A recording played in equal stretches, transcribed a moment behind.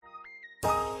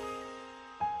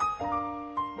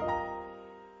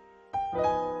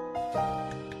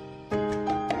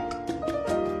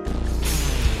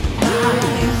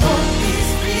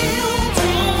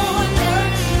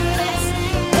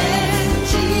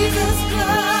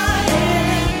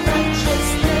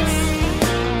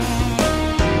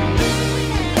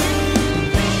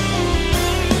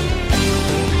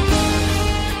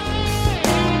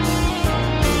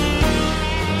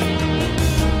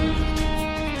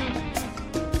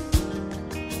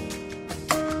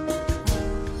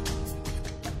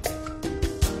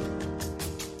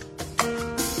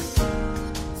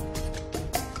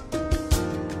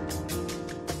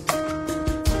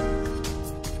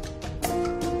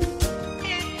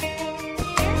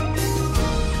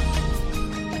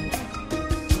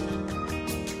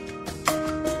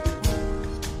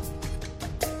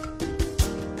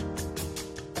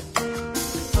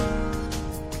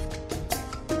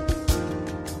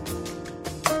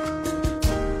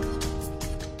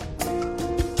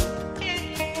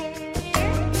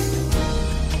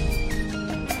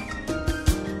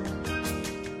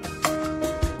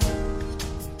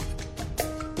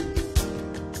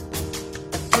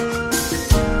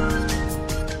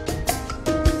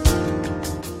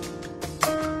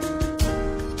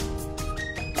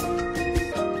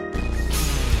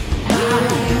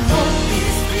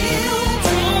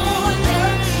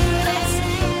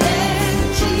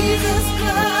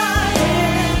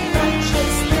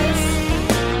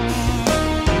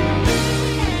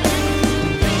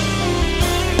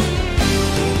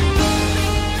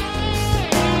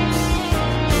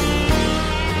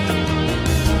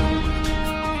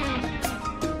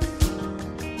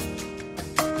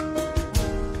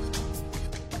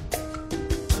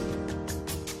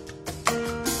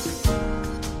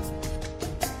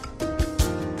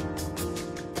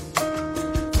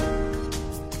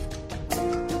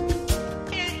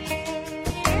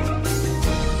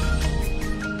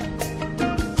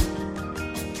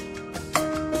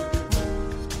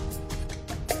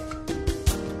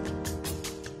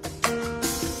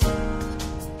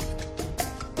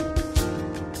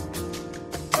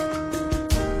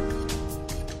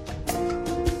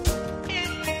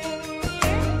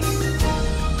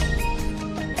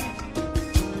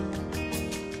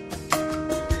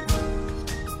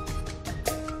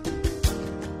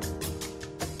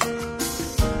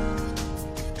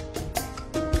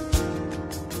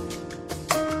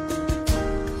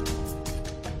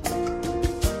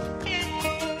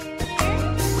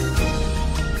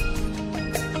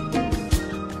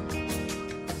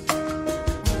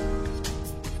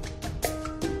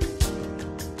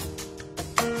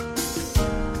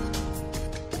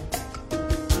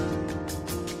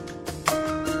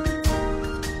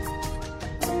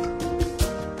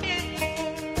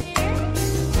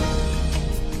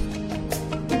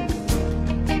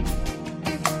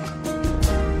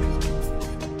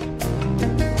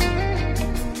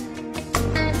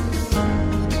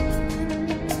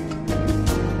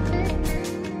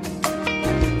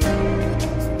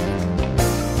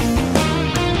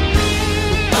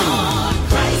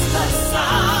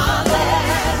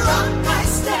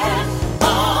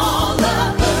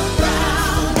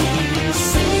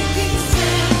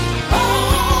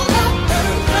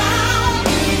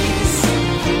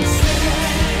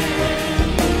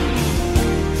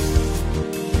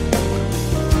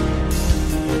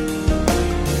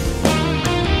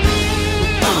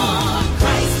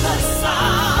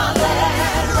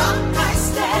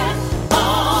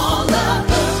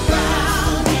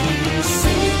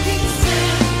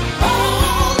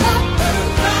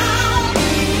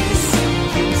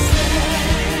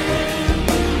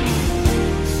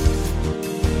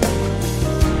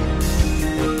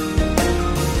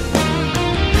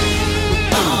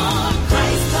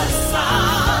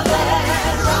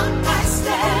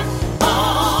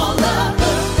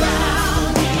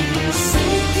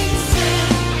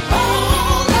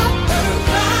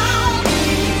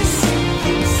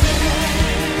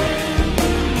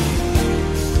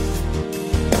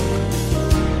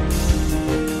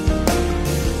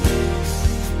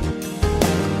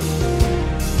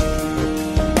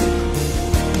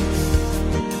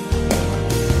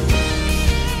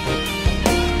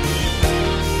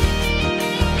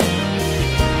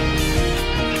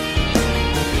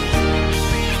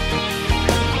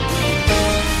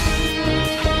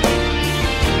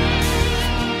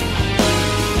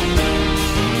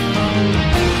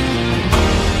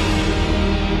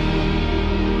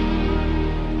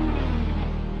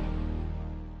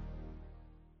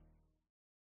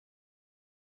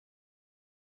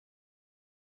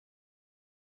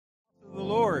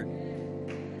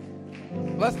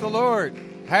Lord.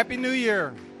 Happy New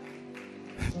Year.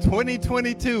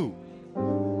 2022.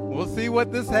 We'll see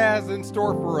what this has in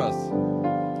store for us.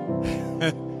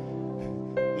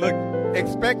 Look,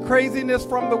 expect craziness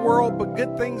from the world, but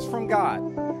good things from God.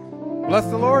 Bless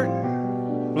the Lord.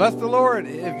 Bless the Lord.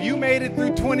 If you made it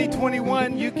through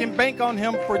 2021, you can bank on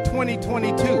him for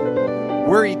 2022.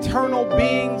 We're eternal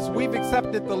beings. We've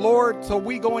accepted the Lord, so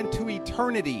we go into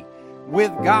eternity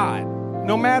with God.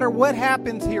 No matter what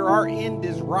happens here, our end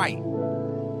is right.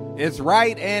 It's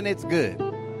right and it's good.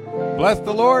 Bless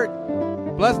the Lord.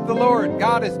 Bless the Lord.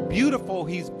 God is beautiful.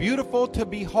 He's beautiful to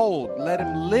behold. Let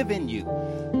him live in you.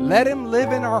 Let him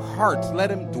live in our hearts. Let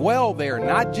him dwell there,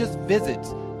 not just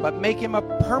visits, but make him a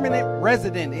permanent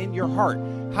resident in your heart.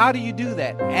 How do you do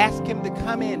that? Ask him to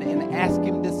come in and ask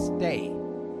him to stay.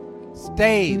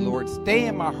 Stay, Lord. Stay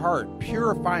in my heart,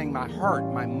 purifying my heart,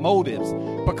 my motives,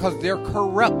 because they're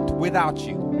corrupt without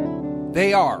you.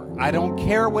 They are. I don't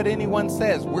care what anyone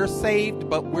says. We're saved,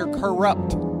 but we're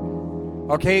corrupt.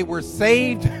 Okay, we're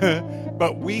saved,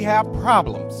 but we have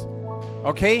problems.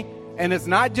 Okay, and it's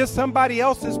not just somebody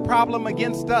else's problem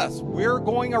against us. We're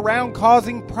going around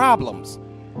causing problems.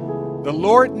 The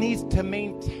Lord needs to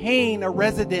maintain a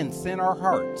residence in our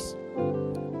hearts.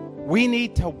 We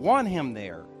need to want him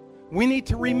there. We need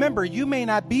to remember, you may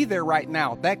not be there right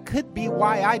now. That could be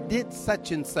why I did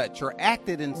such and such or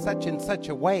acted in such and such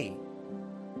a way.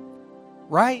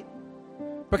 Right?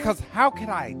 Because how could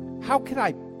I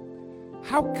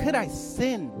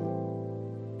sin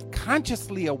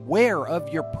consciously aware of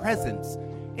your presence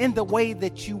in the way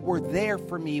that you were there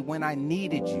for me when I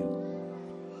needed you?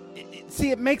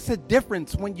 See, it makes a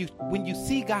difference when you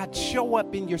see God show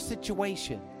up in your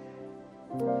situation.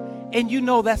 And you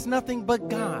know that's nothing but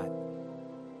God.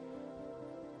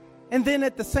 And then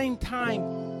at the same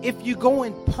time, if you go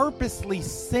and purposely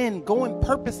sin, go and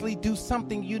purposely do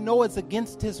something you know is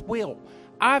against his will,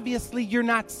 obviously you're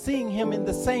not seeing him in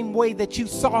the same way that you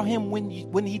saw him when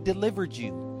he delivered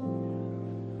you.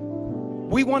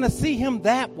 We want to see him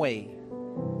that way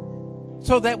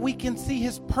so that we can see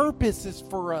his purposes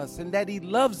for us and that he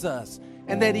loves us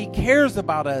and that he cares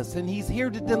about us and he's here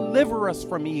to deliver us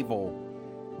from evil,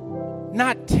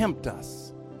 not tempt us.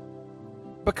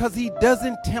 Because he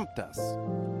doesn't tempt us.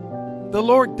 The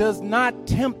Lord does not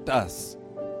tempt us.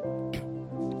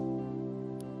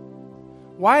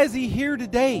 Why is he here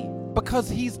today?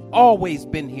 Because he's always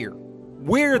been here.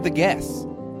 We're the guests.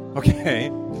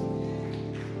 Okay?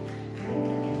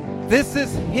 This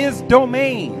is his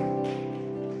domain.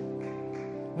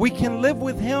 We can live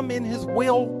with him in his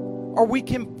will, or we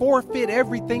can forfeit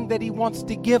everything that he wants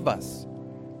to give us.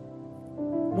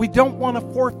 We don't want to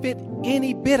forfeit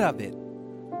any bit of it.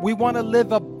 We want to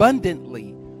live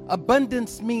abundantly.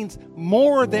 Abundance means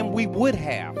more than we would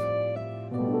have.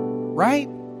 Right?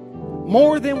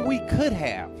 More than we could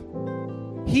have.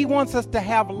 He wants us to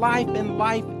have life and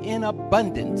life in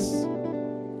abundance.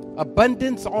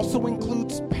 Abundance also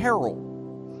includes peril.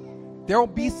 There will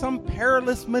be some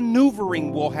perilous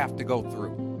maneuvering we'll have to go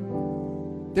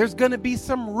through. There's going to be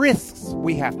some risks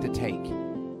we have to take.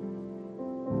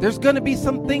 There's going to be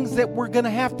some things that we're going to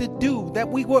have to do that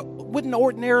we wouldn't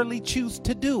ordinarily choose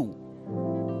to do.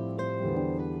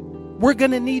 We're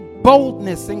going to need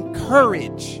boldness and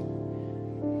courage.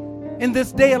 In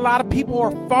this day, a lot of people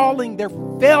are falling. They're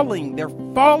failing. They're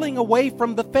falling away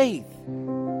from the faith.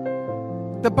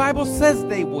 The Bible says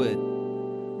they would.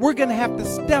 We're going to have to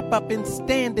step up and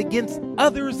stand against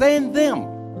others and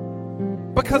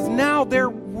them. Because now they're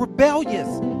rebellious.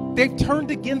 They've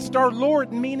turned against our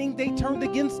Lord, meaning they turned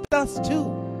against us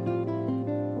too.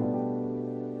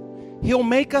 He'll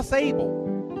make us able.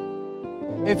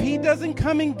 If he doesn't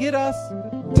come and get us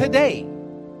today,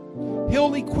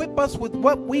 he'll equip us with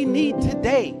what we need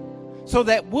today so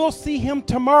that we'll see him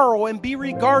tomorrow and be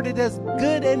regarded as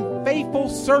good and faithful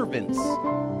servants.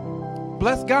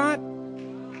 Bless God.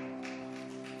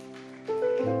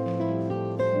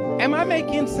 Am I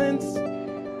making sense?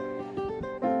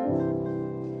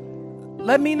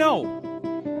 Let me know.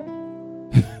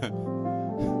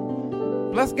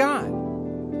 Bless God.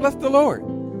 Bless the Lord.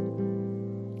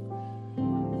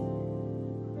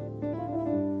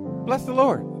 Bless the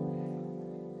Lord.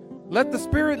 Let the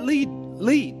Spirit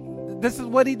lead. This is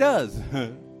what he does.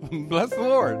 Bless the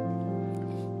Lord.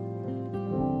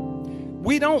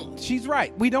 She's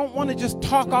right. We don't want to just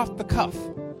talk off the cuff,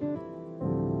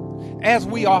 as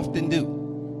we often do.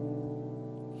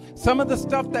 Some of the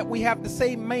stuff that we have to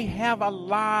say may have a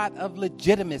lot of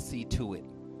legitimacy to it.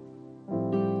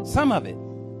 Some of it.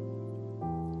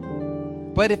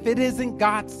 But if it isn't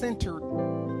God-centered,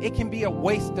 it can be a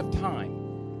waste of time.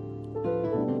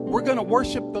 We're going to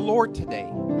worship the Lord today.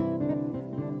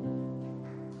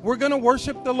 We're going to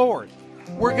worship the Lord.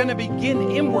 We're going to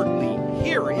begin inwardly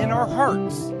here in our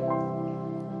hearts.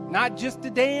 Not just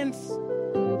the dance,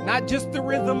 not just the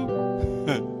rhythm,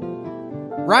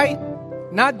 right?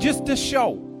 Not just the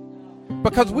show.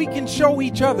 Because we can show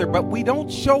each other, but we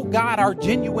don't show God our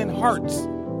genuine hearts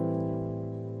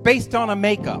based on a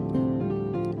makeup.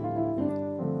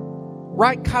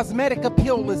 Right? Cosmetic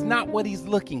appeal is not what he's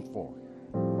looking for.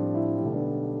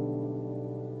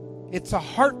 It's a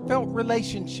heartfelt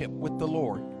relationship with the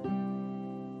Lord.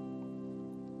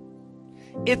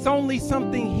 It's only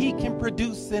something he can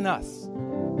produce in us.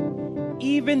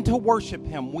 Even to worship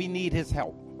him, we need his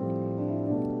help.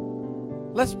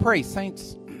 Let's pray,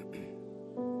 saints.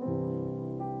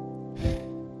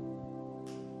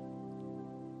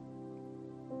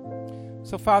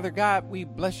 So, Father God, we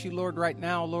bless you, Lord, right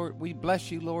now, Lord. We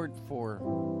bless you, Lord, for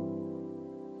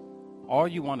all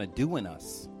you want to do in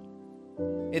us.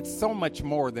 It's so much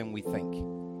more than we think.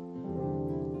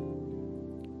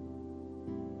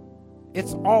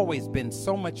 It's always been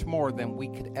so much more than we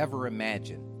could ever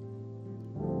imagine.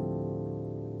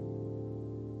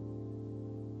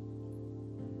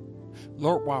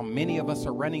 Lord, while many of us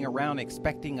are running around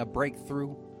expecting a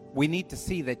breakthrough, we need to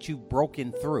see that you've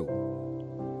broken through.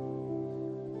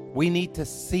 We need to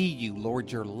see you,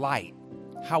 Lord, your light,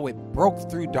 how it broke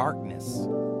through darkness.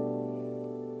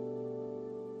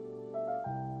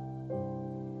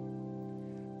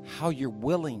 How you're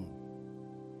willing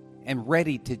and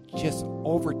ready to just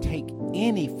overtake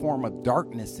any form of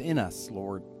darkness in us,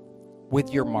 Lord,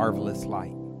 with your marvelous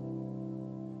light.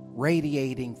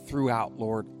 Radiating throughout,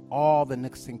 Lord, all the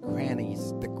nooks and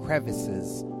crannies, the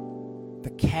crevices,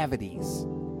 the cavities,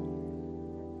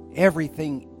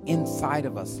 everything inside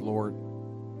of us, Lord.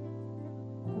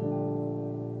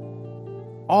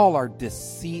 All our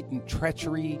deceit and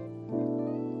treachery,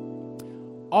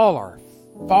 all our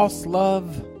false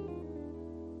love,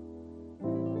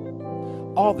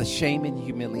 all the shame and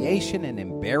humiliation and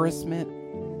embarrassment,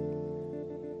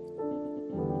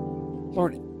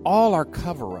 Lord, all our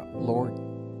cover-up, Lord.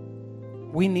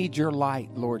 We need your light,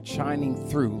 Lord, shining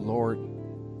through, Lord.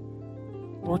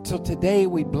 Lord, till today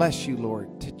we bless you,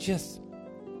 Lord, to just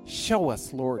show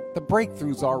us, Lord, the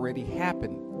breakthroughs already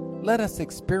happened. Let us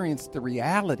experience the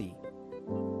reality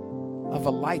of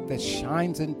a light that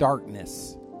shines in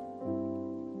darkness.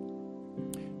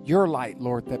 Your light,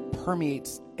 Lord, that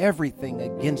permeates everything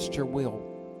against your will.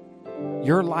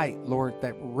 Your light, Lord,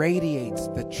 that radiates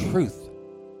the truth,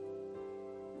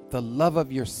 the love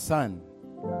of your Son,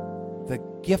 the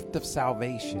gift of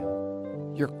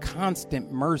salvation, your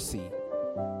constant mercy.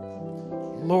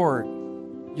 Lord,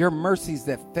 your mercies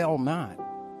that fail not.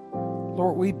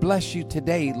 Lord, we bless you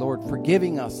today, Lord, for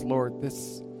giving us, Lord,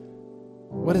 this,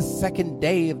 what is second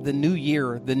day of the new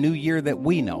year that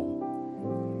we know.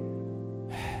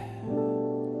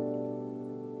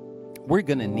 We're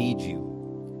going to need you.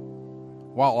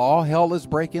 While all hell is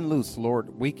breaking loose,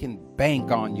 Lord, we can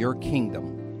bank on your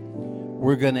kingdom.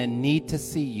 We're going to need to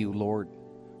see you, Lord.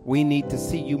 We need to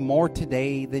see you more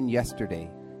today than yesterday.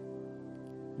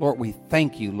 Lord, we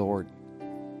thank you, Lord.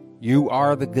 You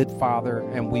are the good Father,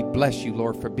 and we bless you,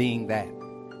 Lord, for being that.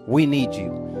 We need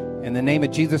you. In the name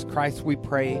of Jesus Christ, we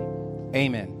pray.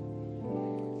 Amen.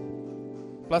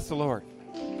 Bless the Lord.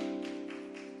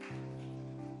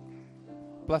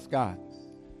 Bless God.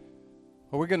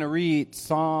 Well, we're going to read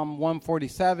Psalm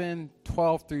 147,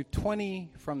 12 through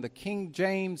 20 from the King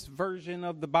James Version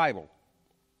of the Bible.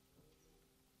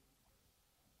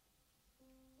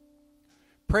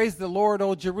 Praise the Lord,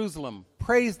 O Jerusalem.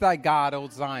 Praise thy God, O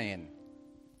Zion.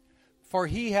 For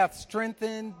he hath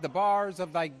strengthened the bars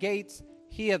of thy gates.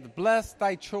 He hath blessed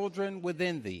thy children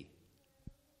within thee.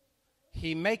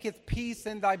 He maketh peace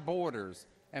in thy borders,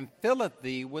 and filleth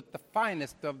thee with the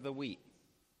finest of the wheat.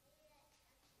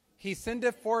 He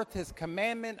sendeth forth his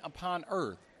commandment upon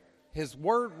earth. His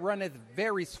word runneth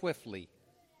very swiftly.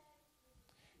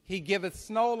 He giveth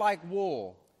snow like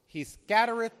wool. He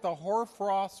scattereth the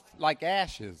hoarfrost like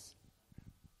ashes.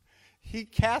 He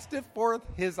casteth forth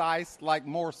his ice like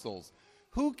morsels.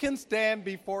 Who can stand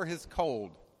before his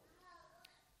cold?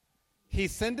 He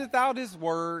sendeth out his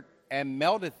word and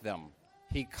melteth them.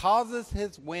 He causeth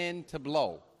his wind to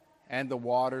blow, and the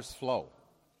waters flow.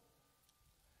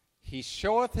 He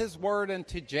showeth his word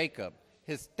unto Jacob,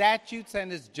 his statutes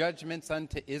and his judgments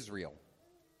unto Israel.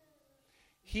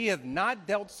 He hath not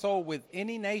dealt so with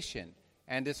any nation,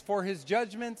 and as for his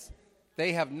judgments,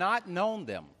 they have not known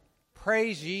them.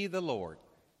 Praise ye the Lord.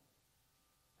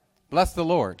 Bless the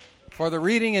Lord for the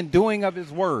reading and doing of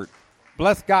his word.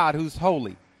 Bless God who's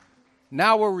holy.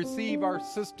 Now we'll receive our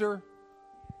sister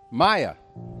Maya,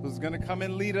 who's going to come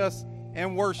and lead us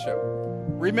in worship.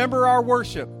 Remember our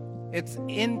worship. It's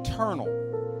internal.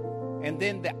 And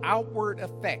then the outward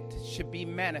effect should be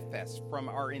manifest from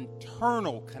our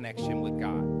internal connection with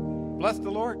God. Bless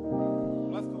the Lord.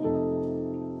 Bless the Lord.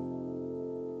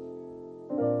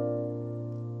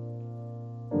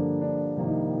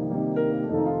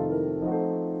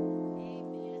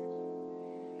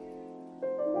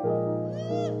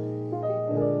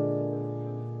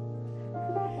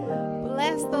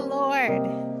 Bless the Lord.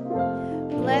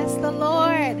 Bless the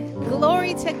Lord.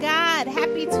 Glory to God.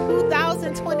 Happy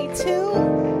 2022.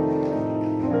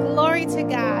 Glory to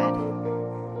God.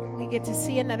 We get to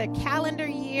see another calendar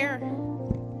year.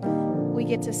 We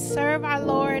get to serve our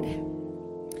Lord.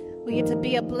 We get to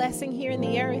be a blessing here in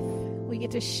the earth. We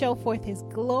get to show forth his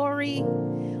glory.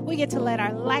 We get to let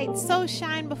our light so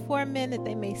shine before men that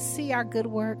they may see our good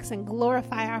works and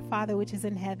glorify our Father which is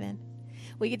in heaven.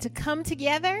 We get to come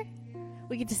together.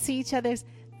 We get to see each other's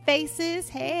faces.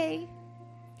 Hey.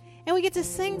 And we get to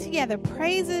sing together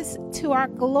praises to our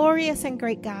glorious and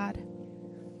great God.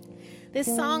 This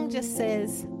song just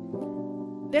says,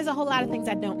 there's a whole lot of things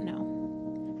I don't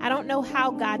know. I don't know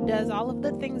how God does all of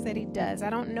the things that he does. I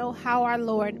don't know how our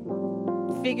Lord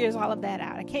figures all of that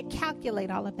out. I can't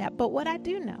calculate all of that. But what I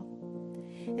do know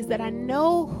is that I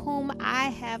know whom I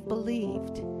have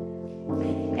believed.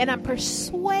 And I'm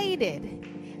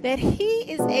persuaded that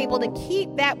he is able to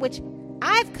keep that which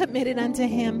I've committed unto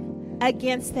him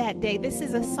against that day. This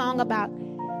is a song about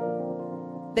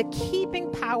the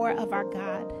keeping power of our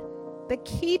God. The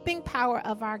keeping power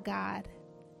of our God.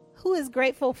 Who is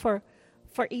grateful for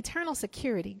eternal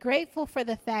security, grateful for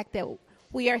the fact that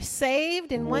we are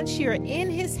saved, and once you're in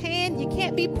his hand, you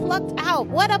can't be plucked out.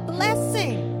 What a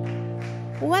blessing.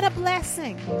 What a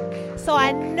blessing. So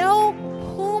I know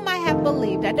whom I have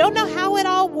believed. I don't know how it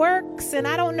all works, and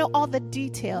I don't know all the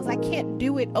details. I can't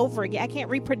do it over again. I can't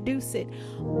reproduce it.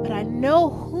 But I know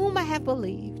whom I have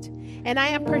believed, and I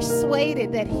am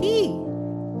persuaded that he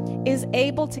is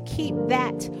able to keep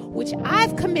that which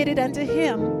I've committed unto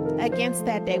him against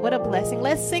that day. What a blessing.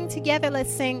 Let's sing together.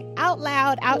 Let's sing out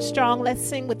loud, out strong. Let's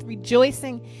sing with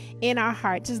rejoicing in our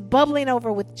heart, just bubbling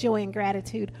over with joy and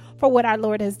gratitude for what our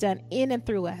Lord has done in and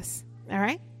through us. All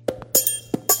right?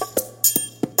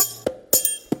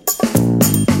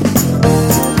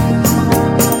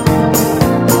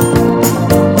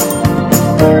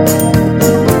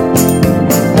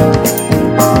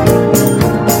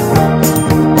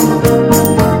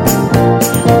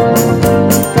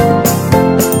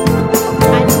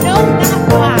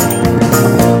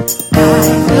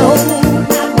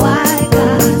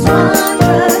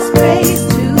 Grace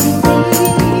to me,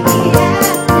 he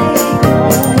hath made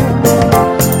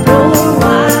known.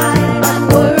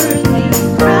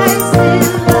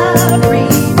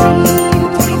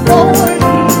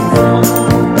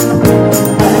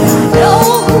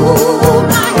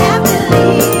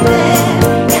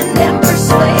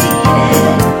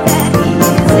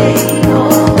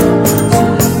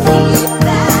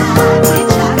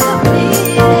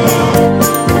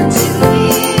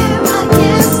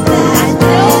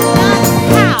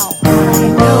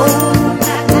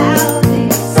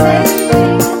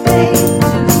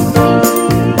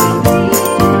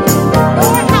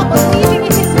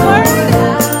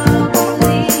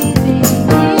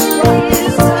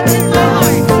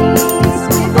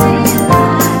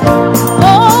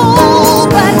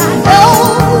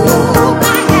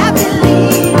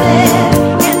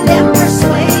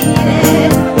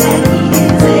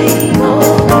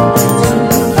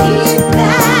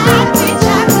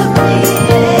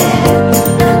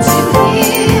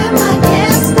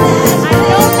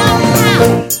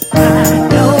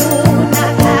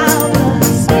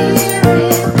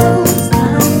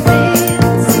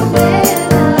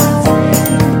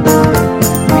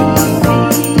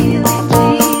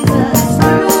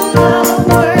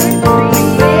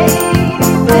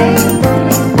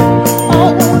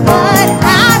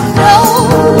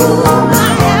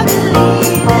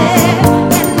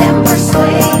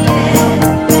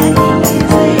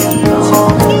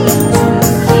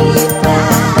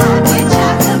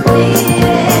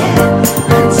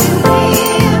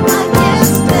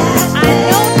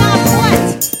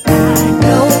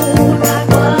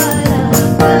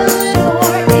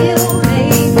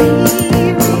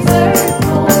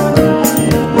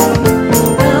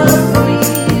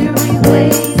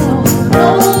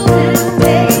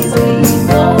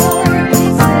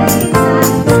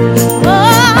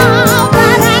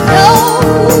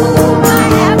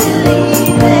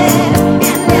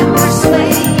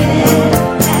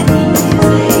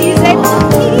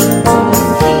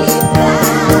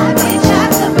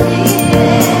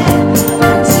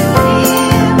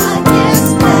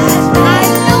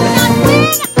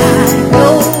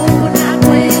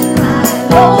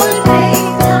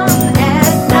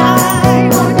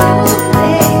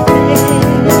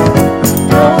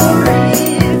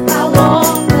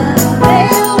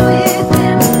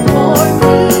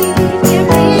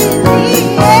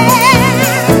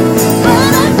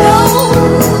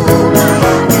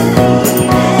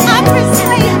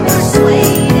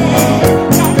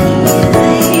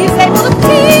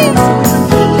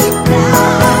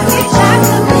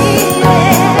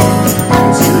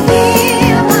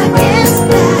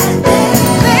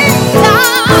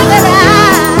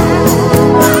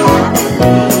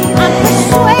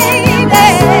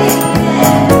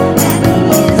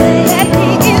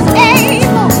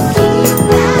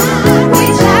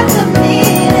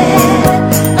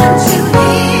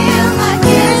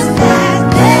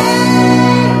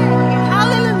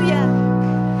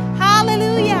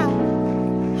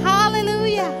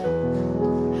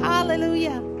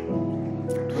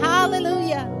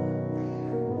 Hallelujah.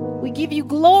 We give you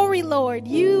glory, Lord.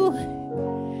 You,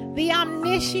 the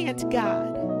omniscient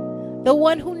God, the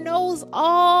one who knows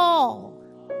all,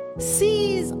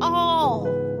 sees all,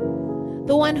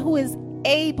 the one who is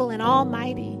able and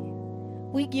almighty.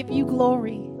 We give you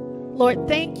glory. Lord,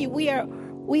 thank you. We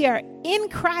are in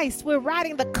Christ. We're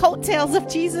riding the coattails of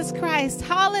Jesus Christ.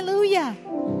 Hallelujah.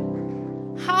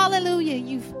 Hallelujah.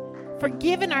 You've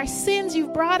forgiven our sins.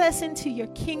 You've brought us into your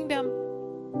kingdom.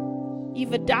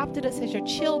 You've adopted us as your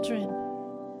children.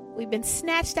 We've been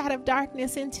snatched out of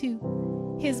darkness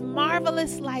into his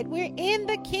marvelous light. We're in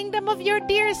the kingdom of your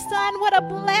dear Son. What a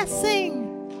blessing.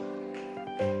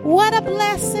 What a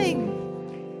blessing.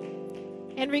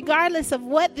 And regardless of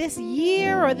what this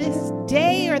year or this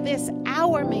day or this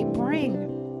hour may bring,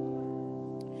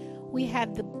 we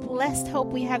have the blessed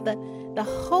hope. We have the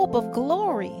hope of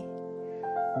glory.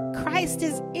 Christ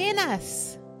is in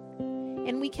us.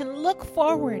 And we can look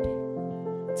forward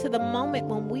to the moment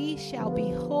when we shall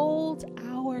behold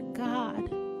our God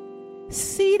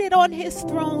seated on his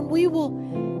throne. We'll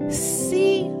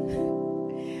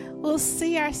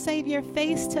see our Savior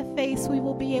face to face. We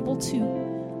will be able to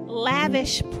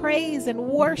lavish praise and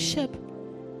worship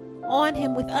on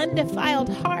him with undefiled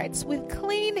hearts, with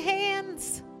clean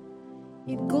hands,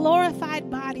 in glorified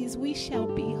bodies. We shall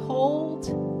behold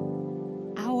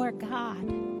our God.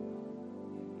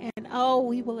 And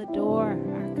we will adore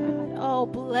our God. Oh,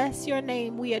 bless your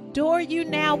name. We adore you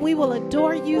now. We will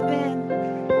adore you then.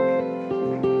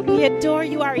 We adore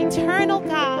you, our eternal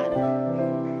God.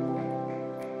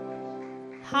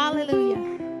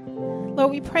 Hallelujah.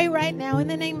 Lord, we pray right now in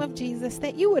the name of Jesus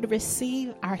that you would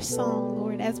receive our song,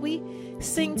 Lord. As we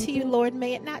sing to you, Lord,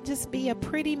 may it not just be a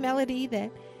pretty melody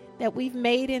that we've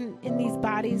made in these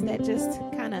bodies that just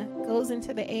kind of goes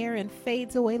into the air and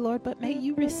fades away, Lord, but may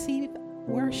you receive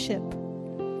worship.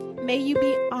 May you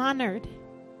be honored.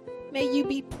 May you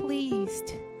be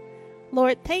pleased.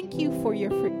 Lord, thank you for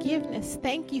your forgiveness.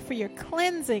 Thank you for your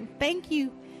cleansing. Thank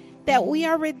you that we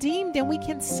are redeemed and we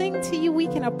can sing to you. We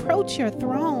can approach your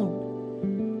throne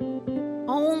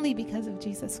only because of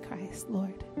Jesus Christ,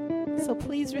 Lord. So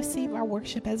please receive our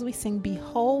worship as we sing,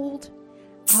 Behold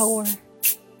Our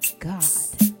God.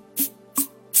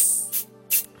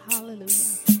 Hallelujah.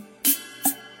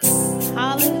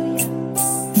 Hallelujah.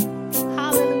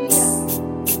 Hallelujah.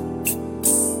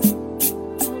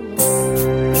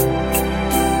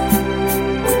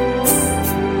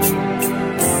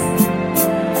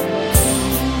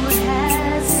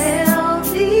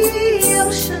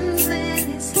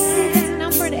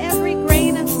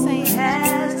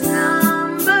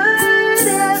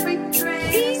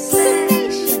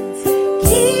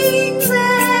 Kings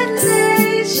and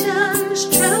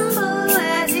nations tremble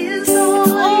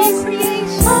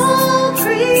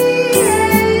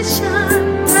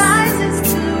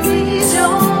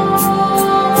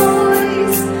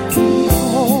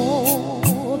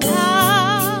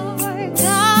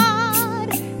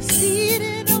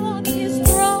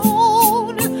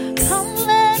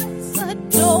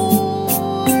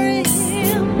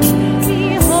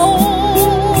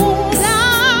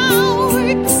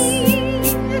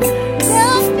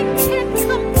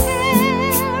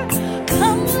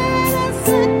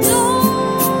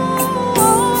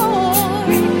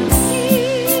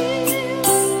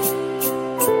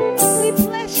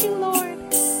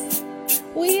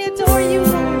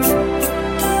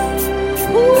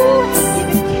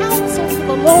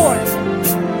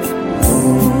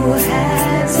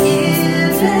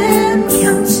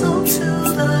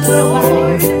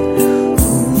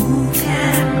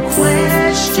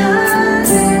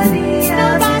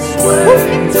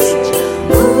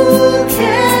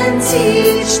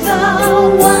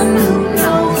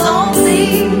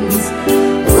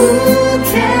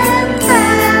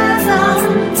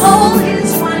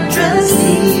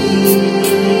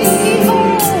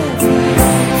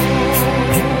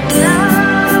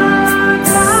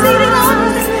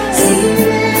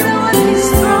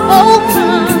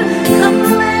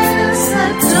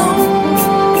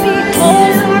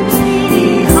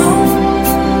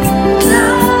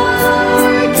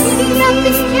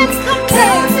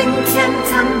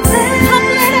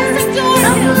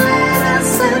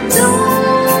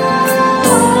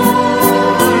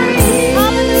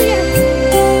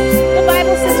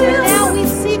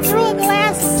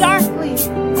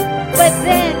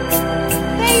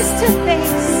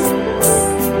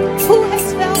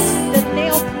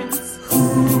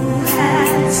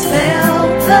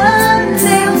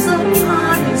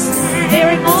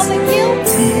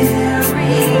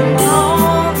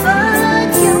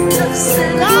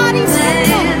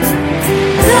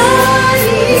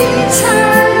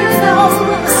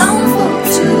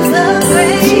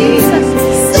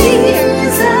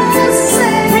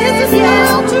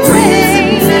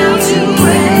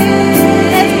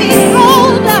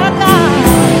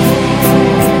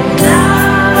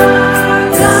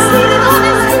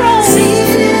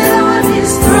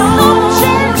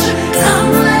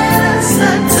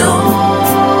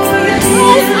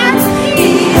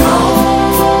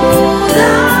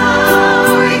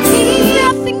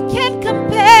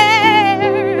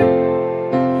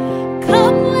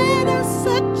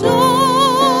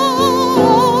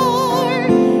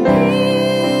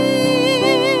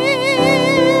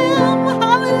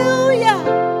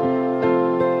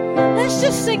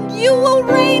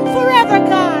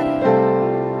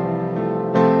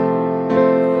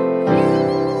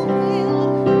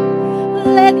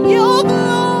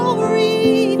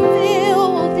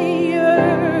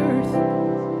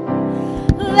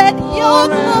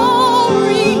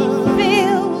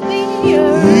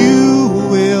You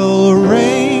will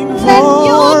reign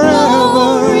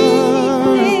forever.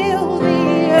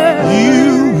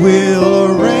 You will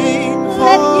reign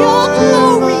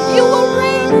forever. You will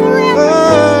reign forever.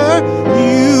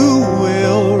 You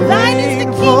will reign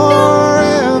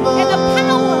forever. And the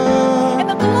power and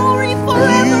the glory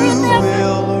forever and ever. You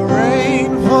will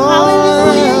reign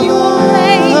Hallelujah. You will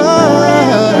reign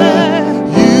forever.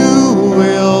 You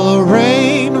will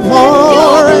reign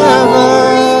forever.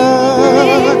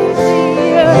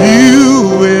 You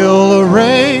will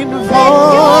reign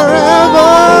forever.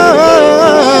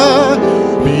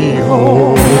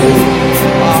 Behold,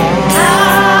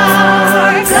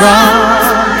 our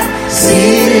God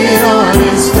seated on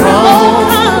his throne.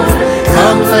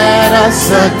 Come, let us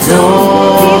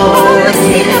adore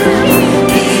him.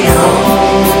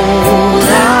 Behold,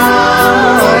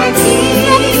 our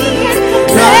King.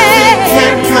 Nothing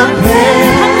can compare.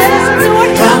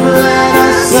 Come, let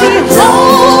us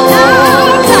adore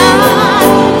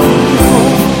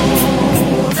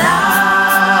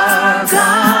our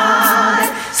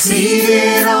God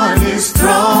seated on his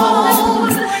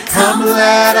throne. Come,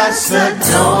 let us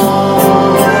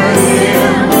adore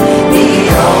him.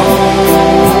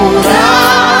 Behold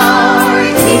our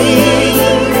King.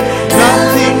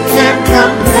 Nothing can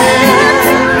compare.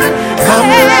 Come,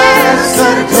 let us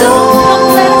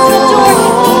adore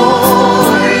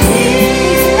him.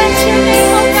 Bless your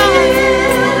name, oh God.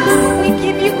 We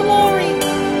give you glory.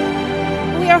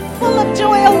 We are full of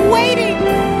joy, awaiting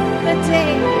the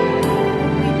day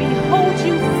we behold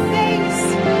you face to face.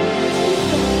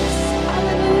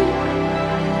 Hallelujah.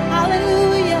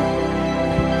 Hallelujah.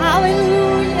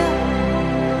 Hallelujah.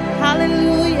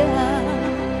 Hallelujah.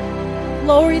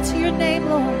 Glory to your name,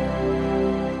 Lord.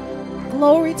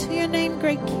 Glory to your name,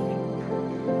 great King.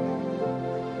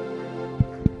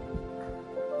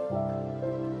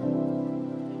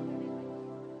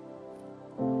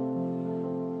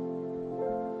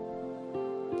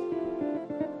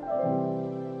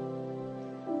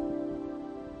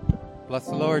 Bless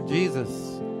the Lord Jesus.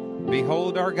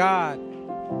 Behold our God.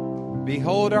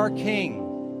 Behold our King.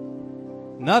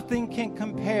 Nothing can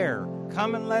compare.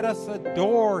 Come and let us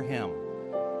adore him.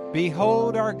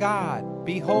 Behold our God.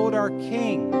 Behold our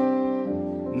King.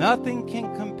 Nothing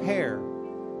can compare.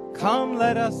 Come,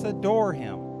 let us adore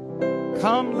him.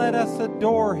 Come, let us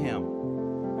adore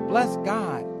him. Bless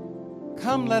God.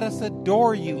 Come, let us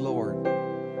adore you, Lord.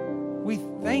 We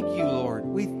thank you, Lord.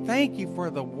 We thank you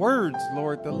for the words,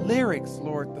 Lord, the lyrics,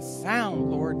 Lord, the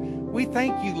sound, Lord. We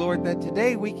thank you, Lord, that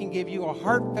today we can give you a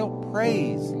heartfelt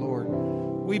praise, Lord.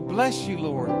 We bless you,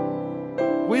 Lord.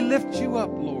 We lift you up,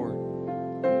 Lord.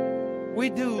 We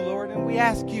do, Lord, and we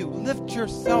ask you, lift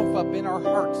yourself up in our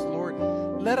hearts, Lord.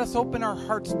 Let us open our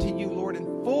hearts to you, Lord, in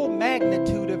full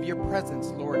magnitude of your presence,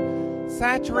 Lord.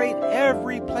 Saturate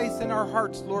every place in our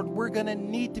hearts, Lord. We're going to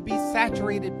need to be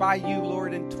saturated by you,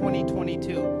 Lord, in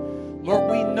 2022. Lord,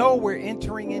 we know we're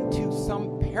entering into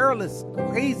some perilous,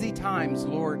 crazy times,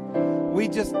 Lord. We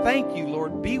just thank you,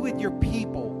 Lord. Be with your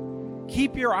people.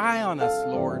 Keep your eye on us,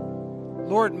 Lord.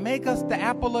 Lord, make us the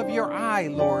apple of your eye,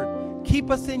 Lord.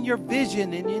 Keep us in your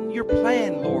vision and in your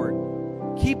plan, Lord.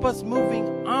 Keep us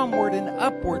moving onward and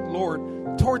upward, Lord,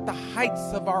 toward the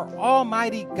heights of our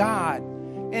Almighty God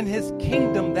and his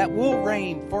kingdom that will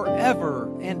reign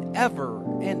forever and ever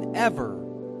and ever.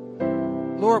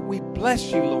 Lord, we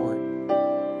bless you, Lord.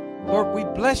 Lord, we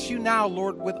bless you now,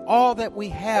 Lord, with all that we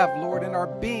have, Lord, in our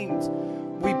beings.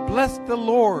 We bless the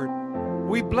Lord.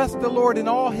 We bless the Lord in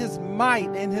all his might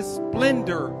and his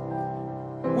splendor.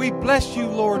 We bless you,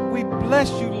 Lord. We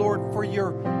bless you, Lord, for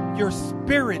your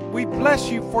spirit. We bless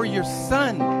you for your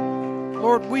son.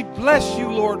 Lord, we bless you,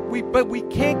 Lord. But we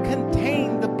can't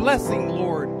contain the blessing,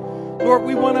 Lord. Lord,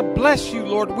 we want to bless you,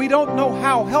 Lord. We don't know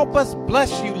how. Help us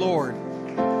bless you, Lord.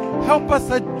 Help us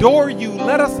adore you.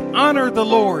 Let us honor the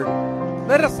Lord.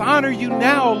 Let us honor you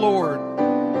now, Lord.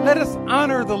 Let us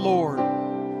honor the Lord.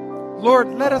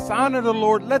 Lord, let us honor the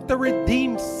Lord. Let the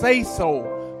redeemed say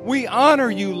so. We honor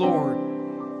you, Lord.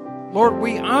 Lord,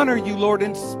 we honor you, Lord,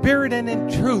 in spirit and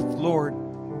in truth, Lord.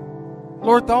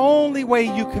 Lord, the only way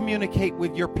you communicate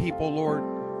with your people, Lord,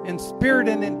 in spirit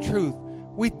and in truth.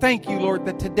 We thank you, Lord,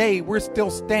 that today we're still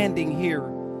standing here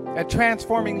at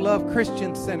Transforming Love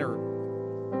Christian Center.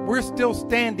 We're still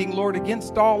standing, Lord,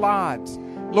 against all odds.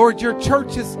 Lord, your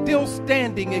church is still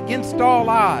standing against all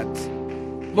odds.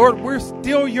 Lord, we're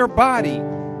still your body.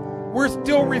 We're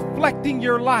still reflecting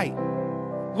your light.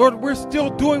 Lord, we're still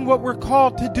doing what we're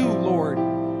called to do, Lord.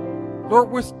 Lord,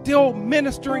 we're still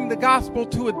ministering the gospel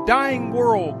to a dying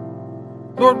world.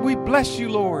 Lord, we bless you,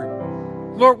 Lord.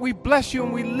 Lord, we bless you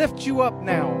and we lift you up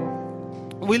now.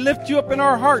 We lift you up in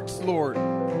our hearts, Lord.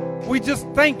 We just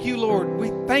thank you, Lord.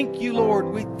 We thank you, Lord.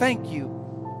 We thank you.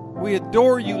 We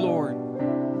adore you, Lord.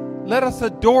 Let us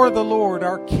adore the Lord,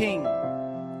 our King.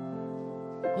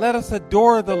 Let us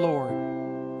adore the Lord.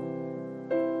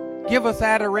 Give us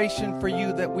adoration for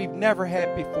you that we've never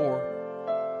had before.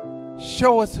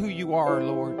 Show us who you are,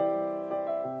 Lord.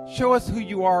 Show us who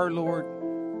you are, Lord.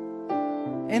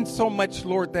 And so much,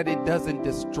 Lord, that it doesn't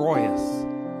destroy us,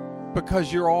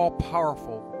 because you're all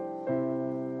powerful,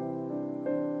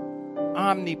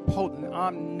 omnipotent,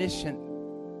 omniscient,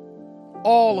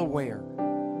 all aware.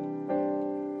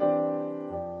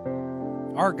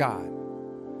 Our God.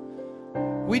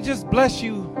 We just bless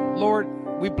you, Lord.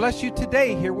 We bless you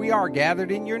today. Here we are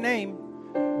gathered in your name.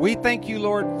 We thank you,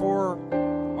 Lord, for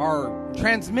our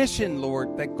transmission,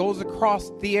 Lord, that goes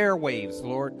across the airwaves,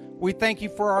 Lord. We thank you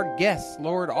for our guests,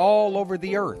 Lord, all over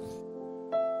the earth.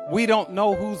 We don't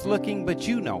know who's looking, but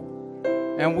you know.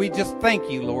 And we just thank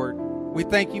you, Lord. We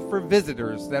thank you for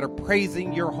visitors that are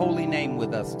praising your holy name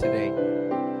with us today.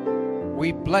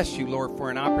 We bless you, Lord, for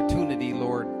an opportunity,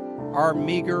 Lord. Our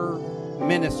meager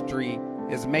ministry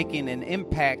is making an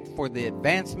impact for the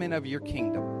advancement of your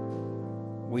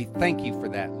kingdom. We thank you for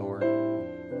that, Lord.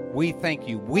 We thank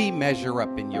you. We measure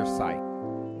up in your sight.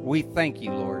 We thank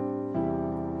you, Lord.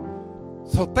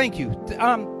 So thank you.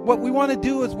 What we want to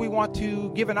do is we want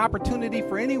to give an opportunity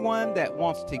for anyone that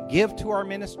wants to give to our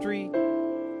ministry.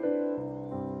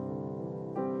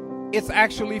 It's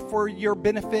actually for your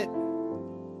benefit.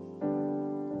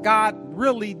 God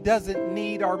really doesn't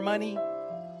need our money,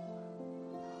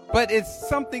 but it's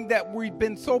something that we've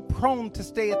been so prone to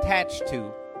stay attached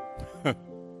to.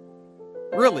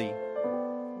 Really,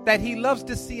 that he loves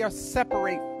to see us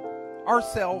separate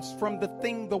ourselves from the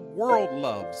thing the world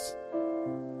loves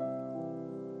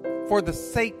for the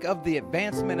sake of the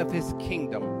advancement of his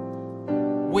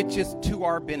kingdom, which is to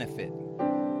our benefit.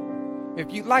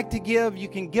 If you'd like to give, you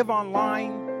can give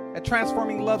online at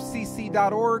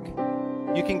transforminglovecc.org.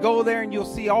 You can go there and you'll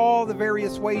see all the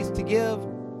various ways to give.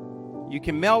 You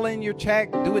can mail in your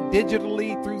check, do it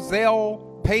digitally through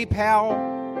Zelle,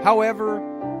 PayPal. However,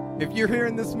 if you're here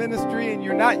in this ministry and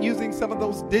you're not using some of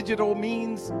those digital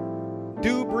means,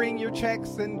 do bring your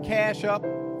checks and cash up.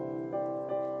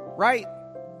 Right?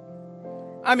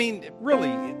 I mean,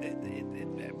 really,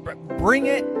 bring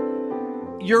it.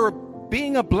 You're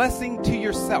being a blessing to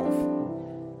yourself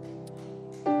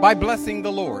by blessing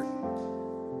the Lord.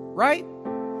 Right?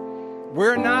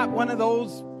 We're not one of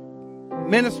those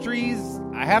ministries,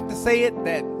 I have to say it,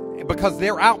 that because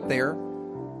they're out there,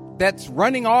 that's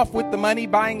running off with the money,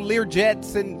 buying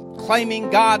Learjets and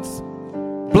claiming God's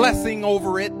blessing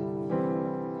over it.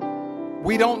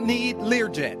 We don't need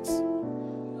Learjets.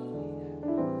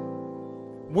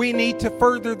 We need to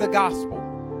further the gospel.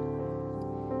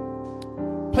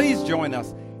 Please join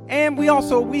us. And we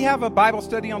have a Bible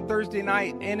study on Thursday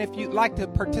night. And if you'd like to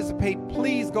participate,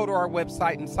 please go to our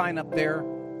website and sign up there.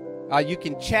 You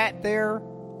can chat there.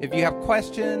 If you have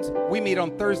questions, we meet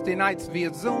on Thursday nights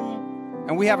via Zoom,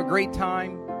 and we have a great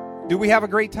time. Do we have a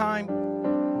great time?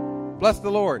 Bless the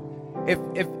Lord.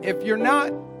 If you're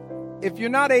not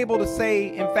able to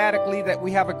say emphatically that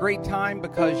we have a great time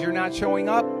because you're not showing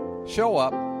up, show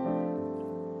up.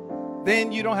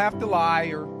 Then you don't have to lie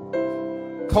or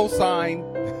co-sign.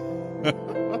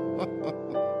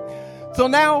 So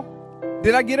now,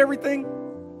 did I get everything?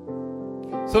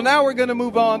 So now we're going to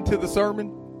move on to the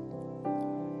sermon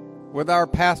with our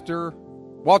pastor,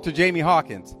 Walter Jamie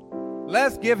Hawkins.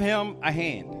 Let's give him a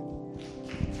hand.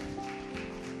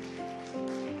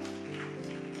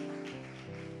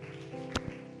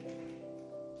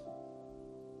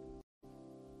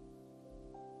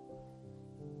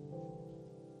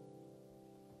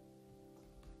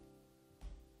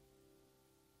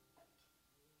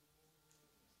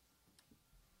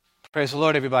 Praise the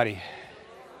Lord, everybody.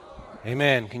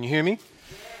 Amen. Can you hear me?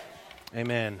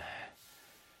 Amen.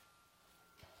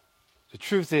 The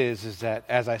truth is that,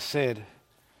 as I said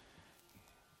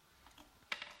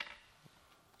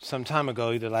some time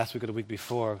ago, either last week or the week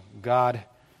before, God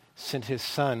sent his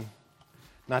Son,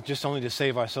 not just only to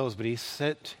save our souls, but he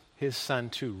sent his Son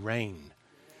to reign,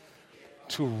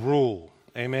 to rule.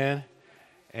 Amen?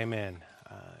 Amen.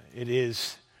 It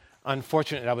is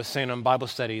unfortunate, I was saying on Bible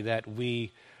study, that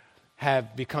we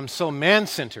have become so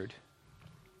man-centered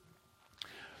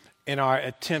in our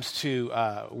attempts to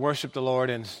worship the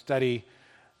Lord and study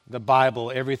the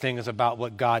Bible. Everything is about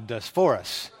what God does for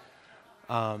us.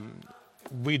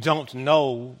 We don't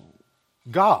know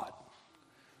God,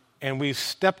 and we've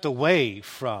stepped away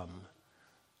from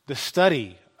the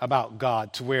study about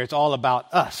God to where it's all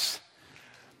about us,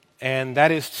 and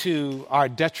that is to our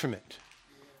detriment.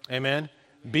 Amen.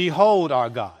 Behold our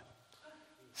God,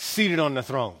 seated on the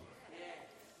throne.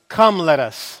 Come, let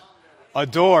us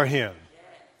adore him.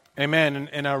 Amen.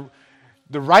 And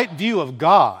the right view of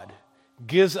God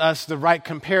gives us the right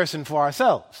comparison for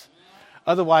ourselves.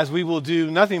 Otherwise, we will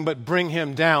do nothing but bring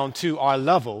him down to our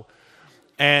level.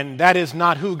 And that is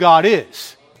not who God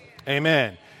is.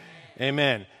 Amen.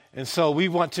 Amen. And so we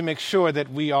want to make sure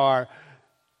that we are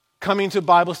coming to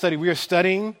Bible study. We are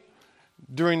studying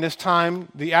during this time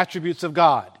the attributes of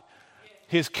God,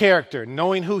 his character,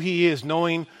 knowing who he is,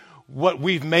 knowing what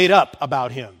we've made up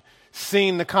about him,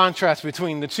 seeing the contrast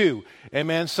between the two.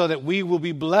 Amen. So that we will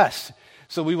be blessed.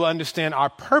 So we will understand our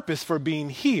purpose for being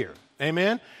here.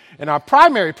 Amen. And our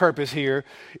primary purpose here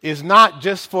is not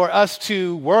just for us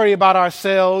to worry about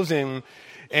ourselves and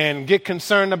get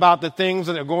concerned about the things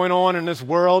that are going on in this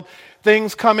world.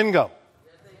 Things come and go.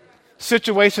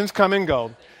 Situations come and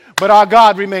go. But our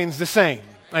God remains the same.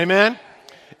 Amen?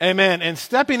 Amen. And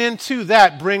stepping into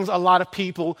that brings a lot of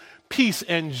people peace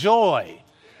and joy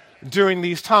during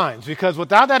these times. Because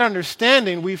without that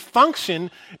understanding, we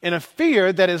function in a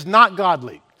fear that is not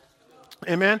godly.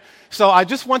 Amen? So I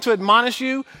just want to admonish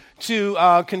you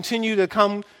to continue to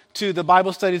come to the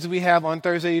Bible studies we have on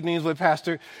Thursday evenings with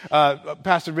Pastor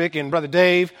Rick and Brother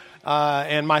Dave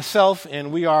and myself.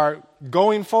 And we are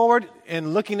going forward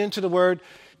and looking into the Word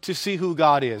to see who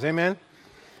God is. Amen?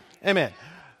 Amen.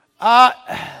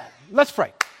 Let's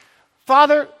pray.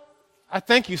 Father, I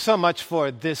thank you so much for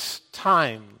this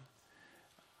time.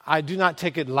 I do not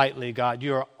take it lightly, God.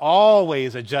 You are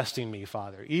always adjusting me,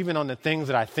 Father, even on the things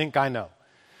that I think I know.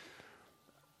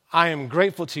 I am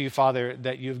grateful to you, Father,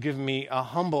 that you've given me a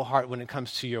humble heart when it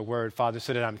comes to your word, Father,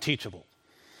 so that I'm teachable.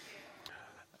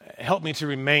 Help me to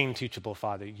remain teachable,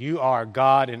 Father. You are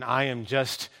God, and I am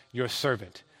just your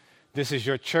servant. This is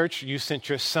your church. You sent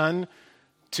your son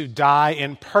to die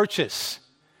and purchase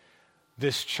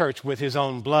this church with his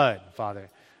own blood, Father.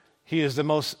 He is the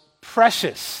most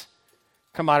precious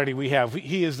commodity we have.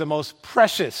 He is the most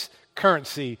precious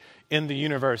currency in the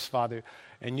universe, Father.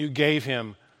 And you gave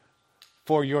him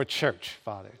for your church,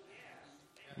 Father.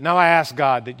 Now I ask,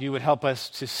 God, that you would help us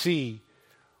to see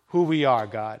who we are,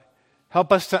 God.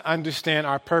 Help us to understand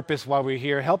our purpose while we're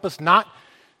here. Help us not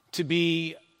to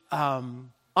be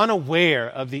unaware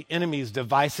of the enemy's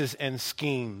devices and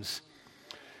schemes,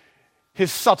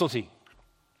 his subtlety.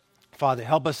 Father,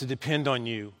 help us to depend on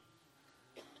you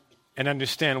and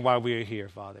understand why we are here,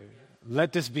 Father.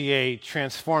 Let this be a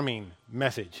transforming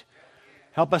message.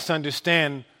 Help us to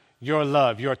understand your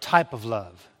love, your type of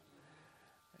love.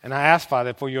 And I ask,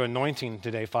 Father, for your anointing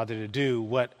today, Father, to do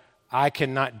what I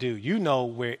cannot do. You know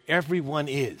where everyone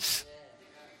is.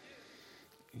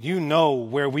 You know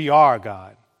where we are,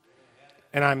 God.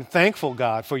 And I'm thankful,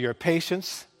 God, for your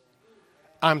patience.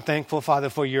 I'm thankful, Father,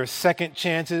 for your second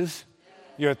chances,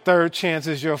 your third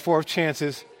chances, your fourth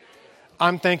chances.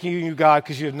 I'm thanking you, God,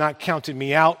 because you have not counted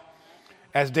me out.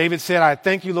 As David said, I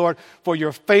thank you, Lord, for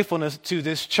your faithfulness to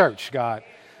this church, God.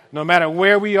 No matter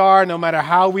where we are, no matter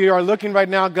how we are looking right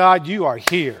now, God, you are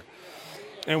here.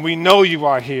 And we know you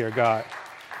are here, God.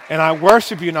 And I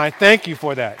worship you and I thank you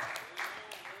for that.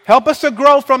 Help us to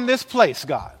grow from this place,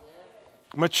 God.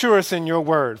 Mature us in your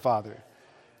word, Father.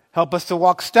 Help us to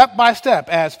walk step by step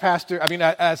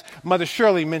as Mother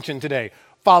Shirley mentioned today,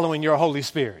 following your Holy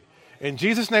Spirit. In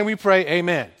Jesus' name we pray,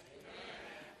 amen.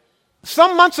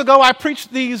 Some months ago, I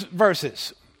preached these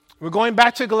verses. We're going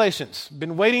back to Galatians.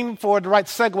 Been waiting for the right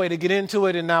segue to get into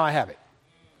it, and now I have it.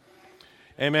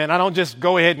 Amen. I don't just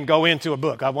go ahead and go into a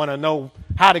book. I want to know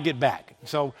how to get back.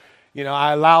 So,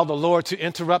 I allow the Lord to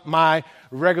interrupt my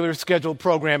regular scheduled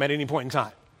program at any point in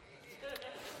time.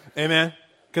 Amen.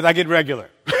 Because I get regular.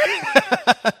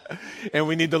 And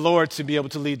we need the Lord to be able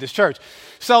to lead this church.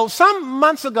 So about a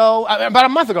month ago,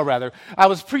 I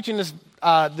was preaching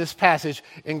this passage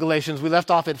in Galatians. We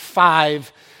left off at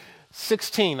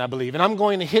 5:16, I believe. And I'm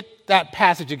going to hit that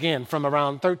passage again from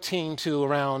around 13 to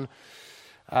around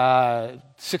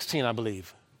 16, I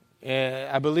believe.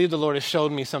 I believe the Lord has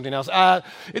showed me something else.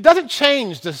 It doesn't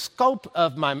change the scope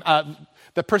of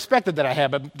the perspective that I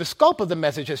have, but the scope of the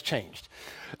message has changed.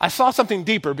 I saw something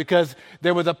deeper because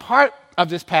there was a part of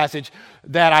this passage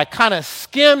that I kind of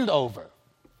skimmed over.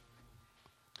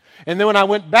 And then when I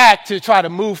went back to try to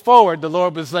move forward, the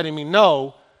Lord was letting me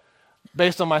know,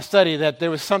 based on my study, that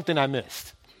there was something I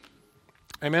missed.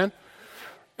 Amen?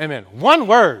 Amen. One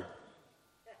word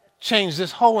changed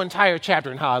this whole entire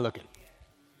chapter and how I look at it.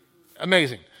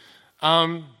 Amazing.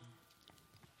 I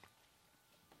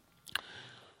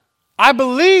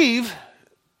believe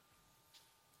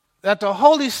that the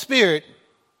Holy Spirit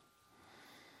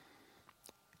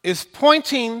is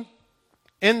pointing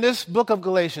in this book of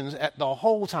Galatians at the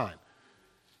whole time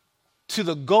to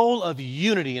the goal of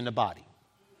unity in the body.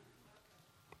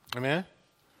 Amen?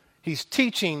 He's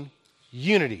teaching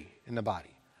unity in the body.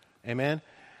 Amen?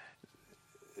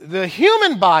 The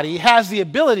human body has the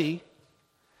ability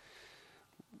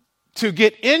to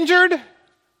get injured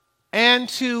and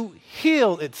to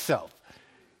heal itself.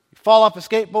 You fall off a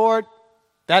skateboard,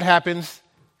 that happens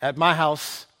at my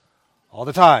house all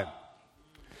the time.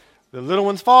 The little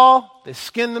ones fall, they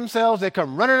skin themselves, they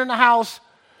come running in the house,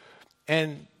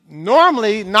 and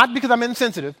normally, not because I'm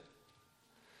insensitive,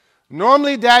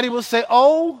 normally Daddy will say,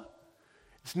 oh,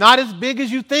 it's not as big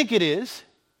as you think it is.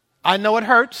 I know it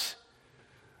hurts,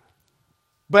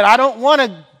 but I don't want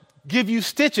to give you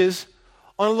stitches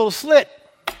on a little slit.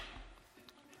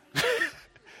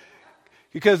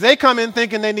 Because they come in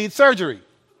thinking they need surgery.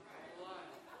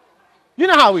 You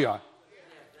know how we are.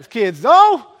 As kids,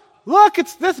 oh, look,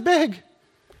 it's this big.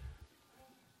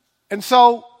 And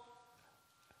so,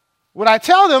 what I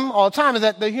tell them all the time is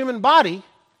that the human body,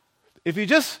 if you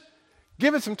just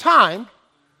give it some time,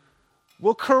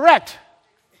 will correct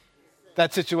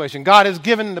that situation. God has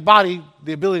given the body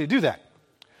the ability to do that.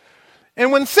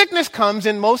 And when sickness comes,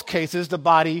 in most cases, the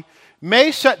body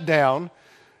may shut down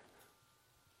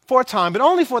for a time, but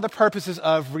only for the purposes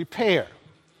of repair.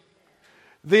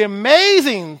 The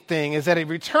amazing thing is that it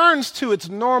returns to its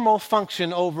normal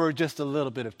function over just a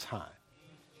little bit of time.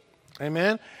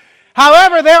 Amen?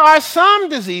 However, there are some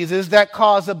diseases that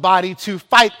cause the body to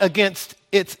fight against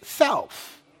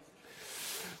itself.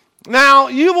 Now,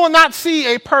 you will not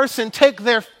see a person take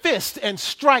their fist and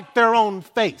strike their own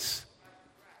face.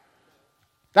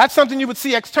 That's something you would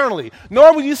see externally.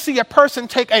 Nor will you see a person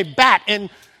take a bat and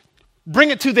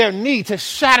bring it to their knee to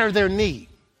shatter their knee.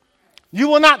 You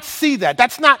will not see that.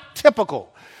 That's not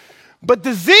typical. But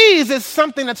disease is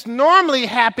something that's normally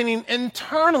happening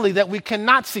internally that we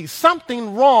cannot see.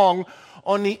 Something wrong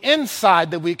on the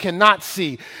inside that we cannot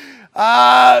see.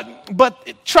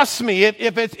 But trust me,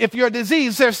 if you're a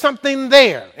disease, there's something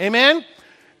there, amen,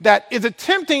 that is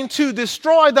attempting to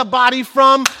destroy the body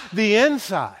from the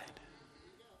inside.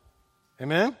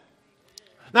 Amen?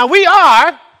 Now we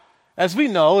are, as we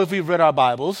know if we've read our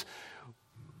Bibles,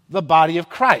 the body of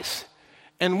Christ.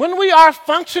 And when we are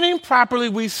functioning properly,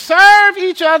 we serve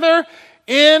each other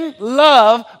in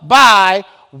love by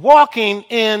walking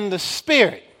in the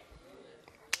Spirit.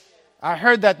 I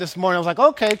heard that this morning. I was like,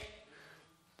 okay,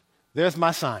 there's my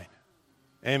sign.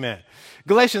 Amen.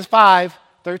 Galatians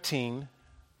 5:13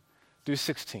 through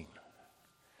 16.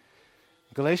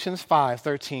 Galatians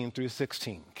 5:13 through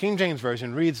 16. King James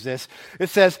Version reads this.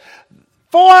 It says,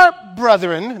 "For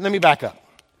brethren," let me back up.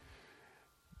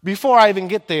 Before I even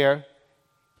get there,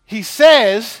 he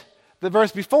says, the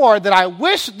verse before, that I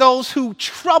wish those who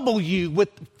trouble you with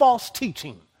false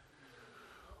teaching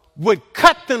would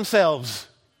cut themselves,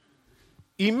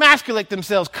 emasculate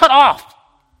themselves, cut off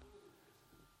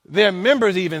their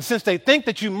members even, since they think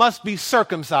that you must be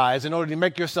circumcised in order to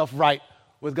make yourself right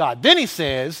with God. Then he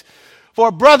says,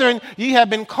 "For brethren, ye have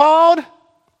been called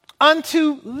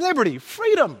unto liberty,"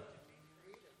 freedom.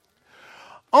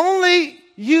 "Only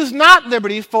use not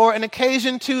liberty for an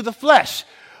occasion to the flesh,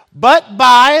 but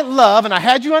by love," and I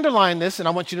had you underline this, and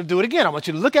I want you to do it again. I want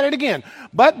you to look at it again.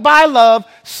 "But by love,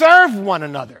 serve one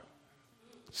another."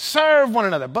 Serve one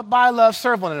another. But by love,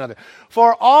 serve one another.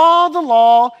 "For all the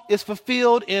law is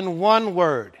fulfilled in one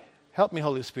word." Help me,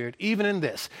 Holy Spirit, even in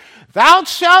this. "Thou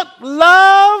shalt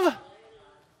love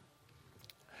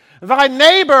thy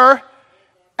neighbor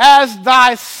as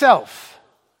thyself.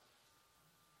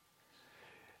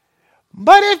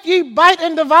 But if ye bite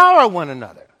and devour one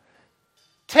another,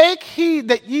 take heed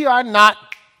that ye are not,"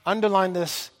 underline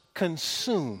this,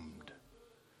 "consumed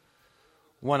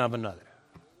one of another.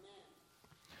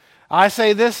 I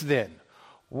say this then,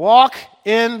 walk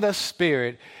in the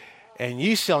Spirit, and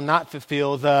ye shall not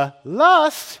fulfill the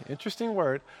lust," interesting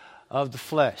word, "of the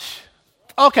flesh."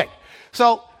 Okay,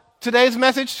 so today's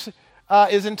message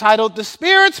is entitled, "The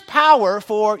Spirit's Power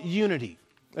for Unity."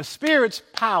 The Spirit's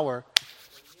Power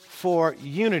for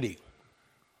Unity.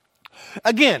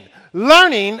 Again,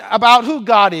 learning about who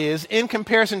God is in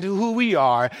comparison to who we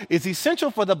are is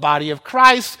essential for the body of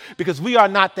Christ because we are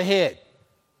not the head.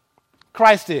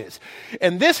 Christ is.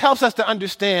 And this helps us to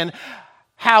understand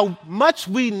how much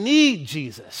we need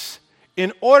Jesus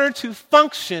in order to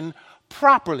function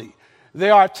properly.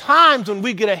 There are times when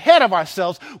we get ahead of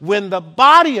ourselves when the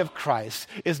body of Christ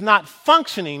is not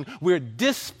functioning, we're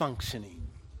dysfunctioning.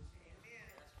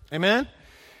 Amen?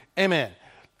 Amen.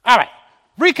 All right,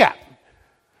 recap.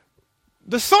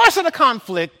 The source of the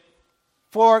conflict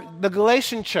for the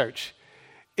Galatian church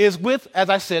is with, as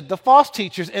I said, the false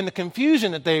teachers and the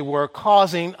confusion that they were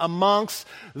causing amongst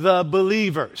the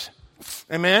believers.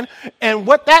 Amen? And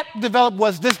what that developed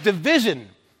was this division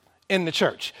in the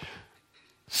church.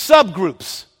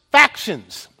 Subgroups,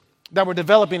 factions that were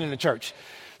developing in the church.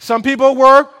 Some people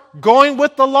were going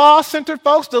with the law-centered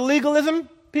folks, the legalism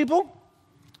people.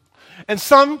 And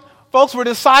some folks were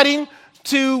deciding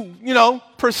to,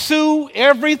 pursue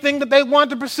everything that they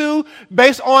wanted to pursue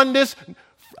based on this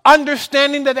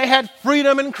understanding that they had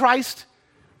freedom in Christ.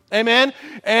 Amen.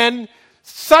 And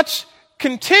such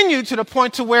continued to the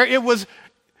point to where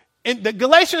the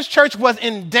Galatians church was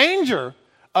in danger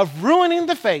of ruining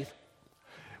the faith,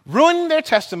 ruining their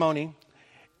testimony,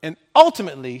 and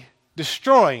ultimately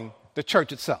destroying the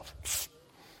church itself.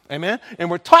 Amen.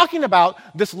 And we're talking about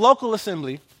this local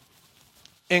assembly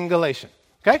in Galatia.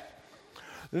 Okay?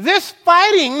 This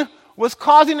fighting was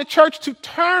causing the church to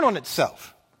turn on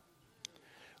itself.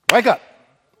 Wake up.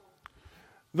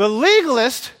 The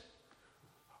legalists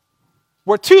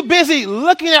were too busy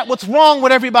looking at what's wrong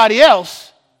with everybody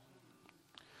else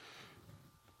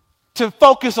to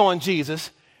focus on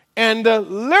Jesus. And the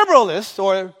liberalists,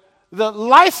 or the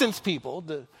licensed people,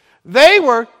 they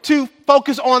were too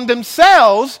focused on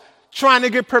themselves, trying to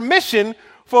get permission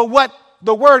for what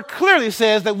the word clearly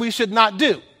says that we should not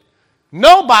do.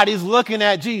 Nobody's looking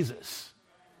at Jesus.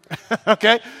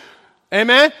 Okay?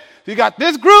 Amen? You got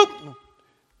this group,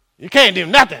 you can't do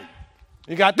nothing.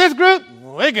 You got this group,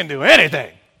 they can do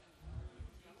anything.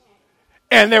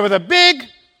 And there was a big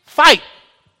fight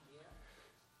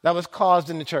that was caused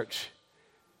in the church.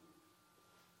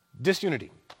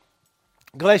 Disunity.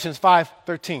 Galatians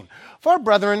 5:13. For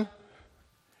brethren,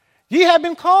 ye have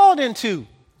been called unto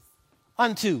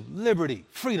liberty,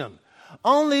 freedom.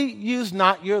 Only use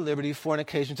not your liberty for an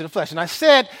occasion to the flesh. And I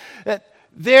said that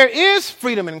there is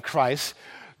freedom in Christ.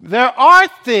 There are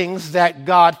things that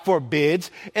God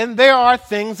forbids, and there are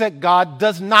things that God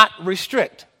does not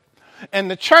restrict.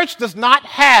 And the church does not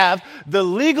have the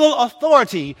legal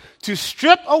authority to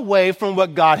strip away from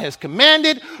what God has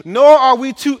commanded, nor are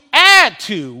we to add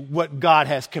to what God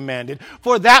has commanded,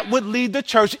 for that would lead the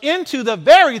church into the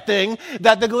very thing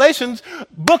that the Galatians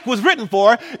book was written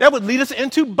for, that would lead us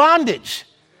into bondage.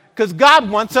 Because God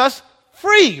wants us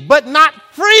free, but not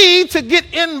free to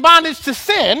get in bondage to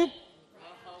sin.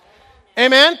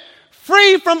 Amen?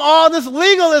 Free from all this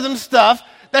legalism stuff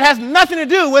that has nothing to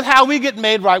do with how we get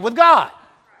made right with God.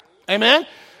 Amen?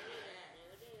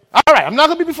 All right, I'm not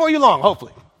going to be before you long,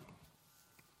 hopefully.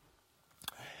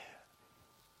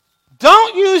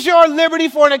 Don't use your liberty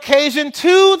for an occasion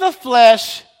to the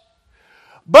flesh,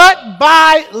 but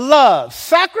by love.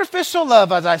 Sacrificial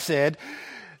love, as I said,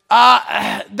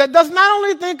 that does not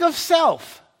only think of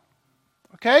self.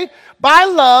 Okay? By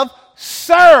love,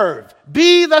 serve.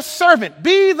 Be the servant.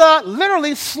 Be the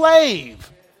literally slave.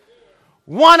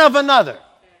 One of another.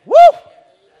 Woo!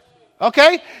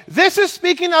 Okay? This is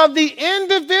speaking of the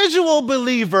individual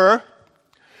believer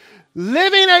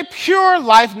living a pure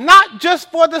life, not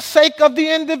just for the sake of the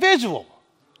individual,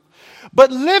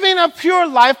 but living a pure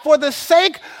life for the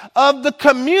sake of the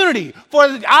community. For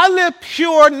I live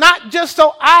pure not just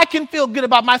so I can feel good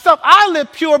about myself. I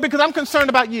live pure because I'm concerned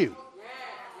about you.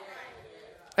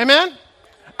 Amen?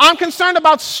 I'm concerned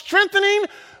about strengthening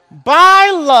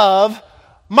by love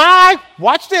my,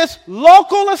 watch this,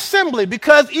 local assembly,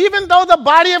 because even though the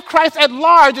body of Christ at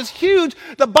large is huge,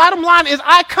 the bottom line is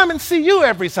I come and see you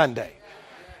every Sunday.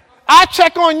 I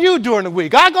check on you during the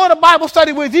week. I go to Bible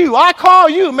study with you. I call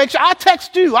you, make sure I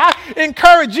text you. I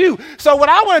encourage you. So what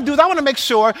I want to do is I want to make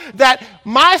sure that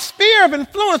my sphere of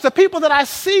influence, the people that I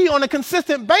see on a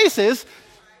consistent basis,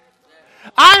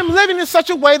 I'm living in such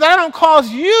a way that I don't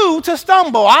cause you to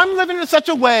stumble. I'm living in such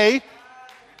a way,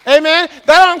 amen,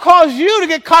 that I don't cause you to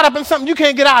get caught up in something you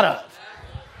can't get out of.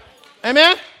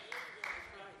 Amen?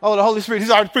 Oh, the Holy Spirit,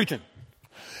 he's already preaching.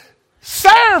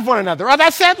 Serve one another. As I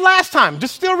said last time,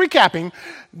 just still recapping,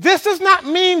 this does not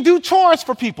mean do chores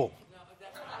for people.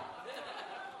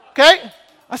 Okay?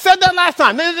 I said that last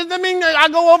time. That doesn't mean I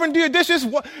go over and do your dishes,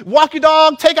 walk your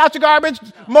dog, take out your garbage,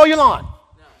 mow your lawn.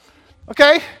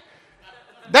 Okay?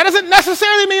 That doesn't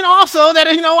necessarily mean also that,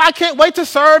 I can't wait to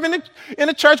serve in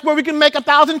a church where we can make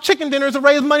 1,000 chicken dinners and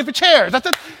raise money for chairs.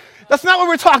 That's not what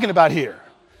we're talking about here.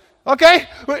 Okay?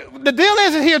 The deal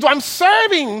is here, I'm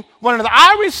serving one another.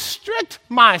 I restrict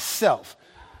myself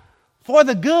for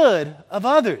the good of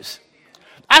others.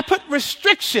 I put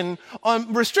restrictions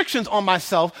on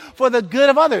myself for the good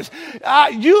of others.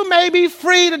 You may be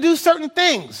free to do certain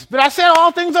things, but I said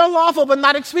all things are lawful but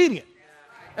not expedient.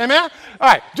 Amen? All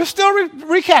right, just still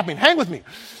recapping. Hang with me.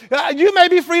 You may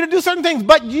be free to do certain things,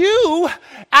 but you,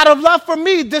 out of love for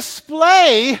me,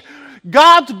 display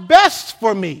God's best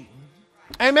for me.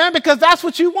 Amen? Because that's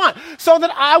what you want, so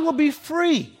that I will be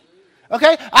free.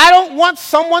 Okay? I don't want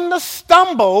someone to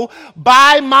stumble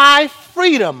by my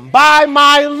freedom, by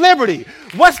my liberty.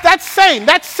 What's that saying?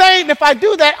 That's saying if I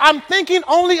do that, I'm thinking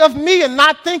only of me and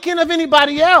not thinking of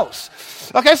anybody else.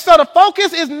 Okay, so the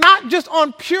focus is not just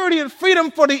on purity and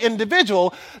freedom for the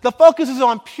individual. The focus is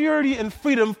on purity and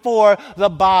freedom for the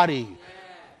body.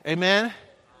 Amen?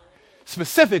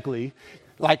 Specifically,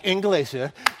 like in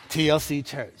Galatia, TLC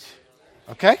Church.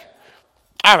 Okay?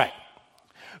 All right.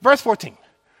 Verse 14.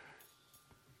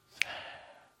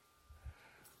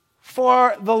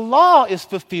 For the law is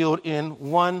fulfilled in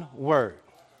one word.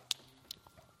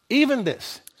 Even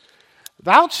this,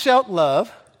 thou shalt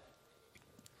love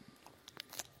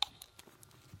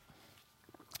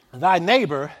thy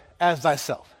neighbor as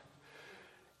thyself.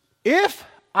 If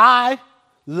I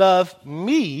love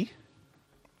me,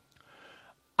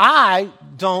 I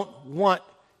don't want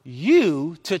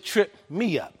you to trip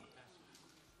me up.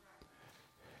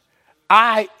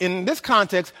 In this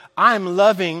context, I'm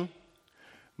loving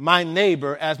my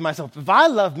neighbor as myself. If I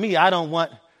love me, I don't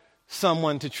want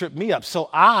someone to trip me up. So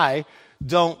I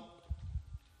don't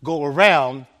go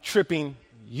around tripping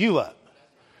you up.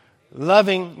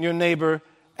 Loving your neighbor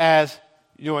as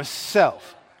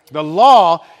yourself. The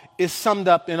law is summed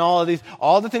up in all the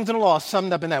things in the law are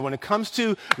summed up in that. When it comes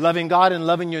to loving God and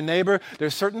loving your neighbor,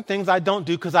 there's certain things I don't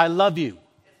do because I love you.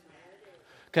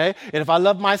 Okay? And if I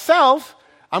love myself,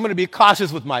 I'm going to be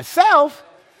cautious with myself.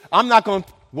 I'm not going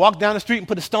to walk down the street and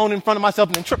put a stone in front of myself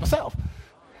and then trip myself.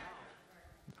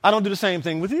 I don't do the same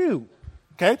thing with you.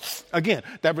 Okay? Again,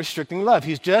 that restricting love.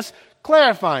 He's just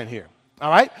clarifying here.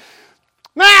 All right?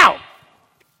 Now,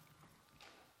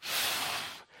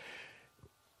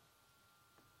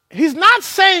 he's not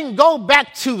saying go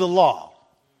back to the law,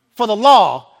 for the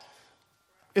law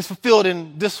is fulfilled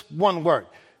in this one word,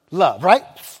 love, right?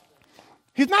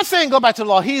 He's not saying go back to the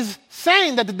law. He's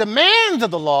saying that the demands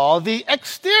of the law, the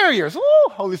exteriors,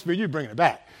 Holy Spirit, you're bringing it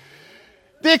back.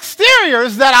 The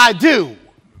exteriors that I do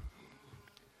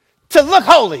to look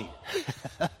holy,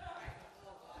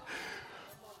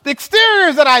 the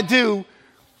exteriors that I do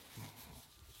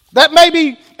that may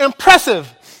be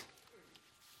impressive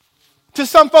to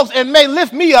some folks and may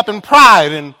lift me up in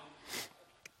pride, and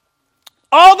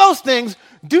all those things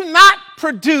do not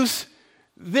produce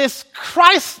this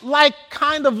Christ-like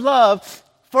kind of love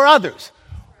for others.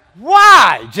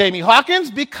 Why, Jamie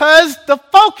Hawkins? Because the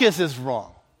focus is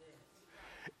wrong.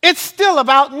 It's still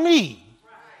about me.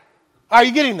 Are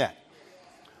you getting that?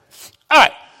 All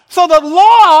right. So the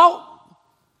law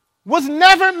was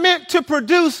never meant to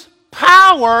produce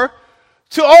power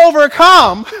to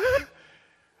overcome,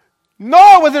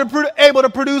 nor was it able to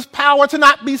produce power to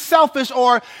not be selfish,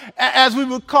 or as we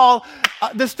would call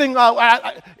this thing,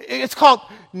 it's called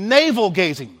navel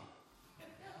gazing.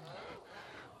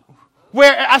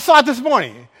 Where I saw it this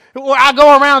morning, where I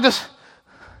go around just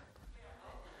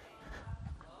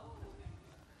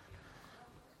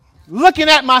looking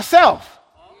at myself.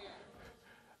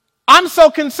 I'm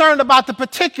so concerned about the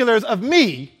particulars of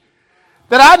me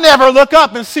that I never look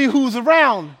up and see who's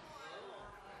around.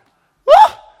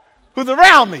 Woo! Who's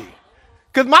around me.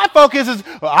 Because my focus is,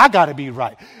 I got to be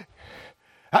right.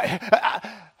 I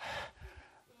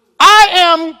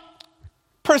am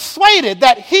persuaded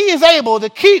that he is able to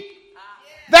keep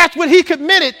that's what he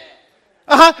committed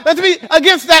to be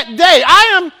against that day.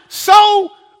 I am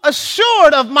so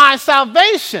assured of my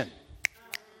salvation.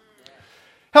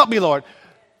 Help me, Lord.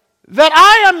 That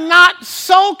I am not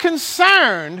so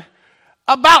concerned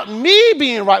about me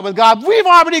being right with God. We've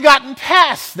already gotten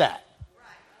past that.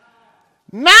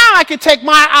 Now I can take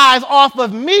my eyes off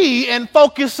of me and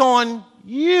focus on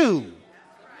you.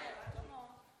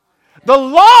 The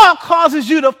law causes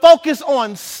you to focus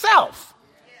on self.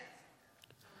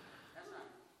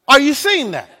 Are you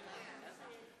seeing that?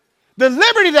 The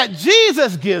liberty that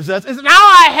Jesus gives us is now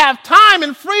I have time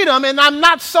and freedom, and I'm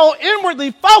not so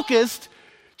inwardly focused,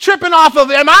 tripping off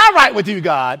of, am I right with you,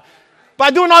 God? By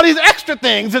doing all these extra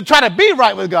things to try to be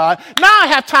right with God, now I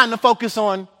have time to focus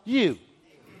on you.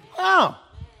 Oh,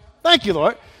 thank you,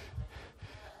 Lord.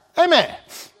 Amen.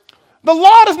 The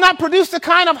law does not produce the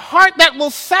kind of heart that will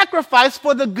sacrifice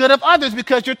for the good of others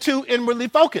because you're too inwardly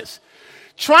focused.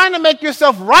 Trying to make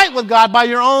yourself right with God by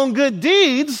your own good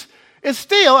deeds is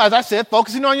still, as I said,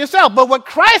 focusing on yourself. But what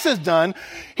Christ has done,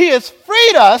 he has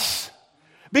freed us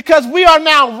because we are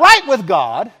now right with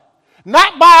God,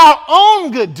 not by our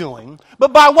own good doing,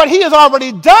 but by what he has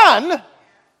already done.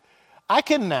 I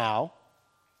can now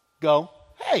go,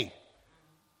 hey,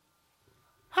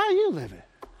 how are you living?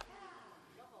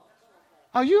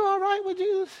 Are you all right with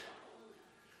Jesus?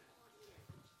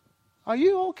 Are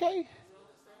you okay?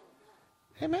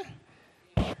 Amen.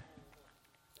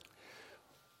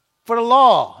 For the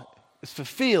law is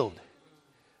fulfilled.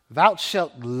 Thou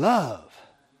shalt love.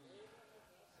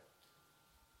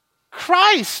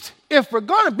 Christ, if we're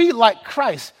going to be like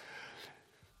Christ,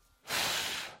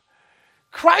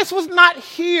 Christ was not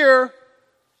here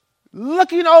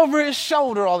looking over his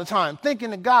shoulder all the time,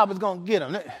 thinking that God was going to get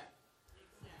him.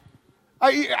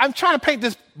 I'm trying to paint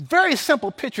this very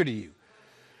simple picture to you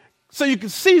so you can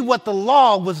see what the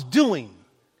law was doing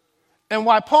and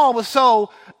why Paul was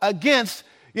so against,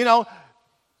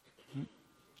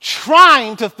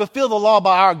 trying to fulfill the law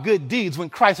by our good deeds when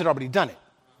Christ had already done it.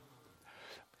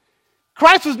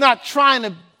 Christ was not trying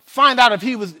to find out if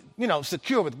he was,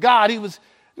 secure with God. He was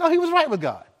right with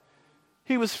God.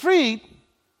 He was free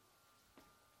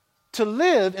to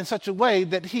live in such a way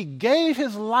that he gave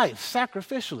his life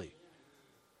sacrificially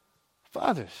for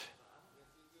others.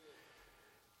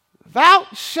 Thou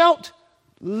shalt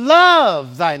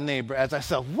love thy neighbor as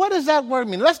thyself. What does that word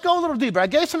mean? Let's go a little deeper. I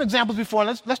gave some examples before,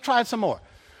 and let's try it some more.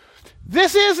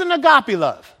 This is an agape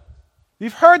love.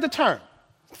 You've heard the term.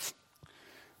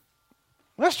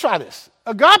 Let's try this.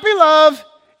 Agape love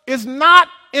is not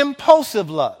impulsive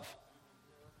love,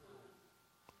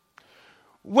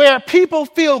 where people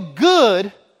feel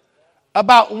good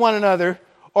about one another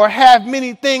or have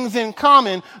many things in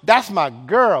common. That's my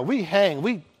girl. We hang.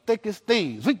 We thick as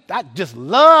thieves. I just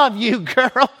love you,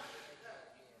 girl.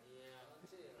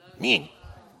 Me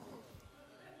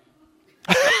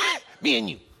and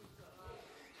you.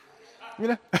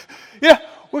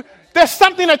 There's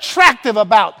something attractive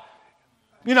about,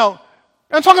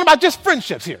 I'm talking about just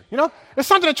friendships here, There's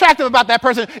something attractive about that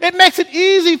person. It makes it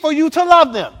easy for you to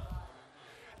love them.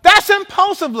 That's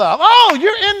impulsive love. Oh,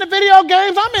 you're in the video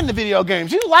games? I'm in the video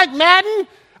games. You like Madden?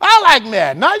 I like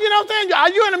Madden. Now, you know what I'm saying?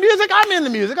 Are you in the music? I'm in the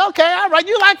music. Okay, all right.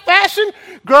 You like fashion?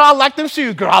 Girl, I like them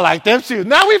shoes. Girl, I like them shoes.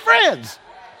 Now we friends.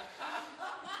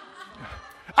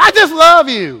 I just love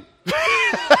you.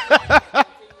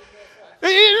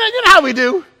 You know how we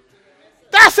do.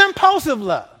 That's impulsive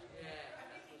love.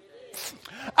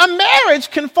 A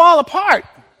marriage can fall apart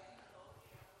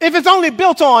if it's only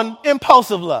built on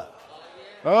impulsive love.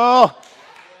 Oh,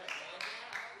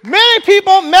 many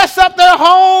people mess up their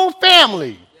whole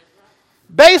family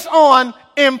based on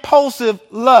impulsive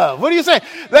love. What do you say?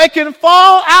 They can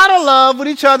fall out of love with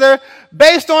each other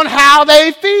based on how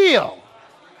they feel.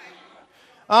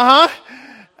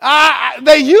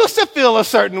 They used to feel a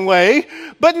certain way,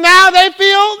 but now they feel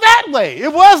that way.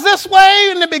 It was this way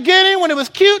in the beginning when it was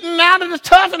cute, and now that it's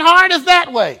tough and hard, it's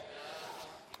that way.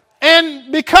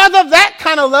 And because of that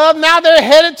kind of love, now they're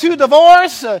headed to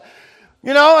divorce, and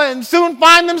soon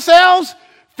find themselves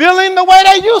feeling the way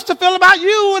they used to feel about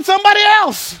you and somebody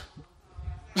else.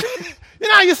 You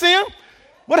know how you see them?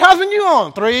 What husband you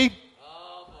on? 3?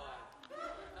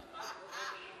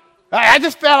 I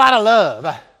just fell out of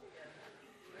love.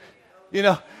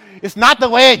 It's not the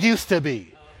way it used to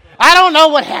be. I don't know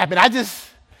what happened.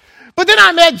 But then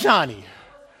I met Johnny.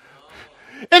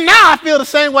 And now I feel the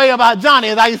same way about Johnny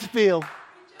as I used to feel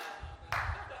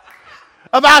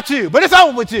about you. But it's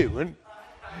over with you.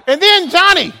 And then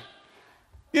Johnny,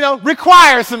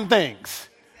 requires some things.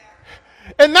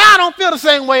 And now I don't feel the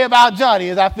same way about Johnny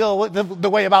as I feel the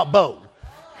way about Bo.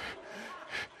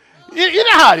 You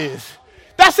know how it is.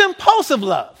 That's impulsive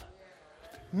love.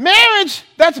 Marriage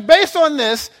that's based on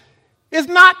this is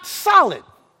not solid.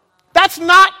 That's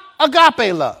not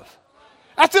agape love.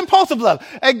 That's impulsive love.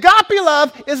 Agape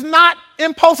love is not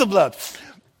impulsive love.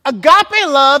 Agape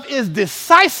love is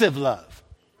decisive love.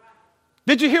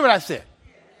 Did you hear what I said?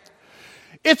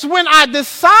 It's when I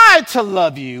decide to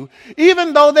love you,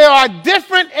 even though there are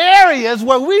different areas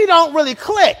where we don't really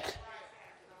click.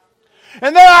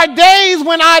 And there are days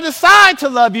when I decide to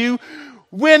love you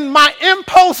when my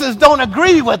impulses don't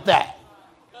agree with that.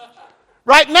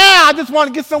 Right now, I just want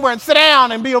to get somewhere and sit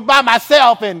down and be by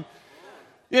myself and,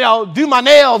 do my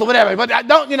nails or whatever. But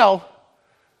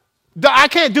I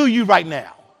can't do you right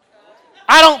now.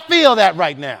 I don't feel that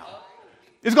right now.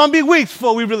 It's going to be weeks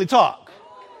before we really talk.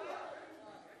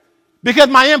 Because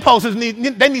my impulses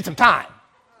need some time.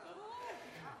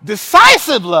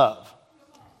 Decisive love,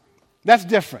 that's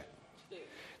different.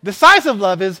 Decisive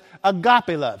love is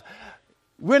agape love.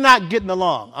 We're not getting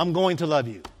along. I'm going to love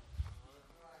you.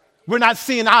 We're not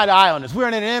seeing eye to eye on this. We're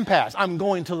in an impasse. I'm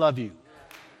going to love you.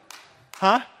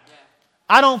 I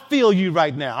don't feel you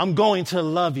right now. I'm going to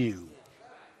love you.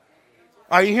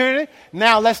 Are you hearing it?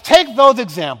 Now let's take those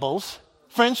examples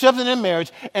friendships and in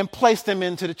marriage and place them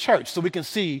into the church so we can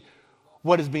see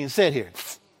what is being said here.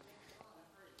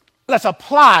 Let's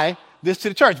apply this to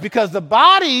the church because the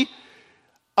body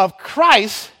of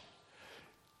Christ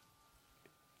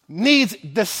needs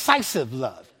decisive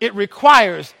love. It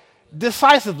requires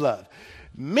decisive love.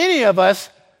 Many of us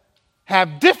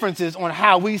have differences on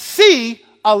how we see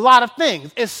a lot of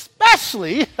things,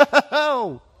 especially,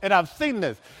 and I've seen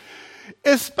this,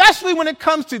 especially when it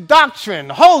comes to doctrine,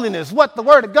 holiness, what the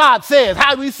Word of God says,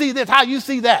 how we see this, how you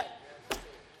see that.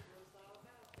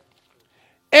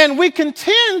 And we can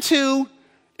tend to,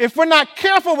 if we're not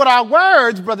careful with our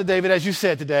words, Brother David, as you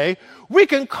said today, we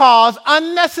can cause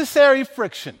unnecessary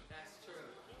friction.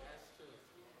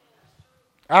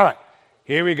 All right,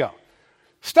 here we go.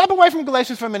 Step away from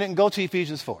Galatians for a minute and go to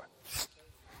Ephesians 4.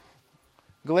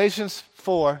 Galatians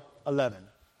 4:11.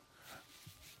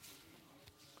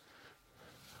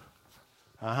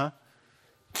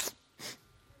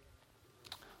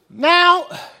 Now,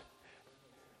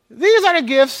 these are the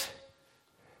gifts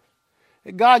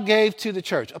that God gave to the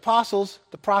church. Apostles,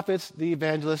 the prophets, the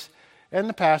evangelists, and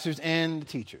the pastors and the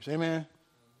teachers. Amen?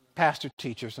 Pastor,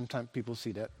 teacher, sometimes people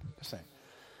see that the same.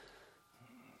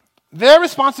 Their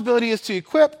responsibility is to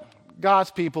equip God's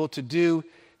people to do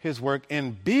his work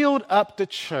and build up the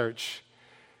church.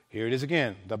 Here it is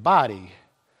again, the body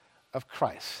of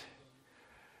Christ.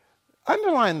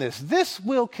 Underline this. This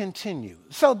will continue.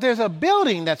 So there's a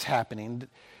building that's happening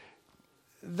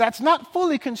that's not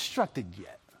fully constructed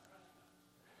yet.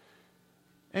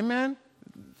 Amen?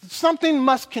 Something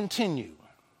must continue.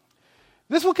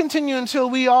 This will continue until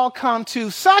we all come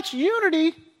to such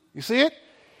unity, you see it,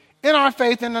 in our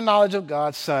faith and the knowledge of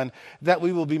God's Son, that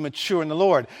we will be mature in the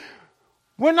Lord.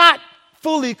 We're not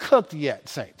fully cooked yet,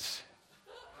 saints.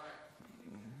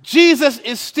 Jesus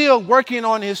is still working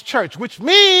on his church, which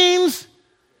means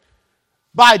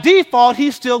by default,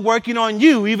 he's still working on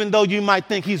you, even though you might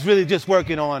think he's really just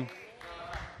working on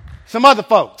some other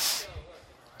folks.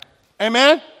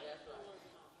 Amen?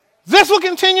 This will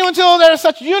continue until there is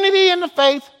such unity in the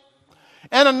faith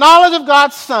and the knowledge of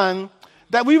God's Son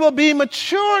that we will be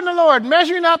mature in the Lord,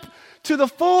 measuring up to the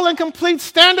full and complete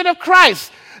standard of Christ.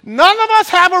 None of us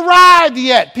have arrived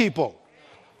yet, people.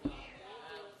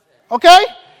 Okay?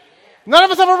 None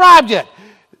of us have arrived yet.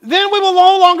 Then we will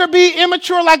no longer be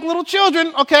immature like little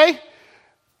children, okay?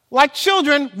 Like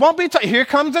children won't be taught. Here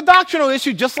comes the doctrinal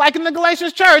issue, just like in the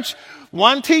Galatians church.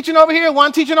 One teaching over here,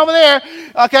 one teaching over there,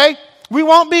 okay? We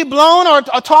won't be blown or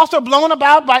tossed or blown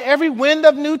about by every wind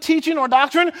of new teaching or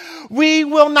doctrine. We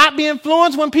will not be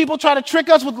influenced when people try to trick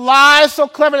us with lies so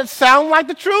clever that sound like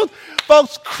the truth.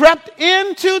 Folks crept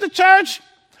into the church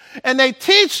and they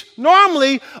teach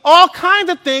normally all kinds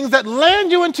of things that land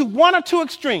you into one or two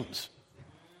extremes.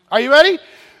 Are you ready?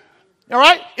 All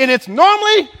right? And it's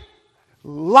normally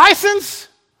license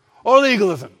or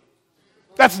legalism.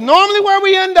 That's normally where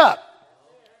we end up.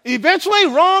 Eventually,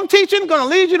 wrong teaching going to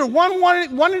lead you to one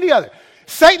or the other.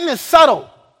 Satan is subtle.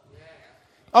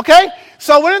 Okay?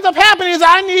 So what ends up happening is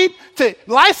I need to,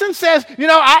 license says,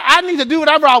 I need to do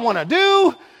whatever I want to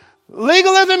do.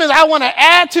 Legalism is I want to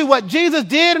add to what Jesus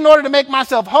did in order to make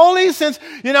myself holy since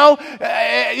he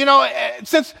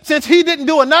didn't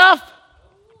do enough.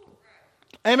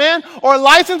 Amen? Or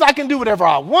license, I can do whatever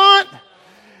I want.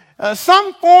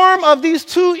 Some form of these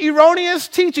two erroneous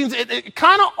teachings, it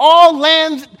kind of all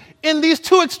lands in these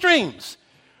two extremes.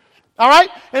 All right?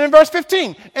 And in verse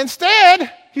 15,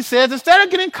 instead, he says, instead of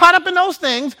getting caught up in those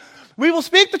things, we will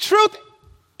speak the truth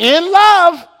in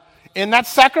love, in that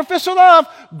sacrificial love,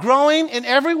 growing in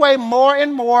every way more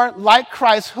and more like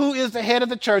Christ, who is the head of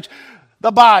the church,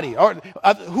 the body, or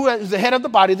who is the head of the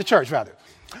body, the church, rather.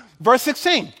 Verse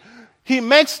 16, he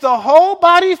makes the whole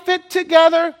body fit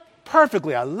together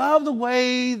perfectly. I love the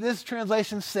way this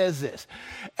translation says this.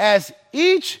 As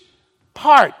each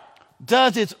part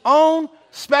does its own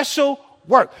special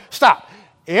work. Stop.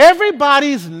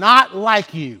 Everybody's not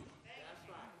like you.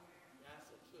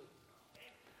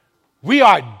 We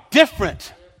are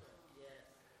different.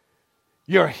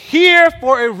 You're here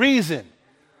for a reason.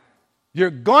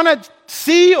 You're going to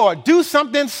see or do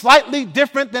something slightly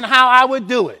different than how I would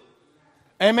do it.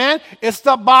 Amen? It's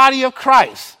the body of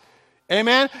Christ.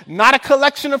 Amen? Not a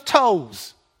collection of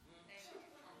toes.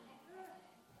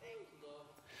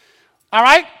 All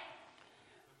right?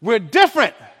 We're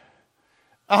different.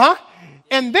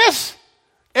 And this,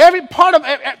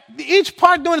 each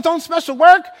part doing its own special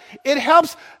work, it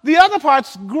helps the other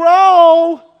parts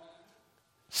grow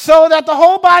so that the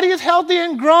whole body is healthy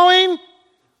and growing.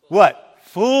 What?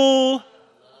 Full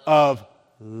of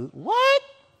what?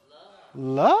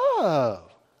 Love.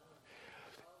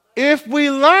 If we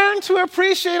learn to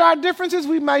appreciate our differences,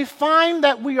 we may find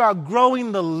that we are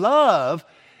growing the love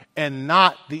and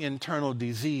not the internal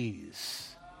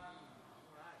disease.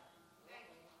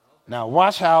 Now,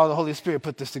 watch how the Holy Spirit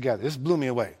put this together. This blew me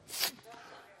away.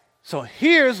 So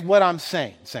here's what I'm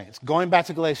saying, saints. Going back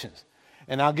to Galatians,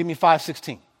 and I'll give me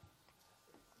 5:16.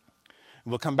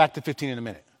 We'll come back to 15 in a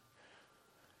minute.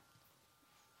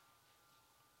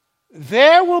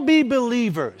 There will be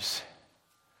believers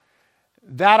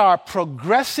that are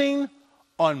progressing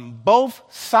on both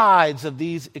sides of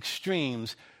these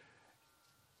extremes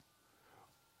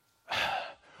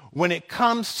when it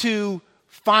comes to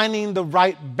finding the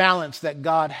right balance that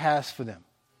God has for them.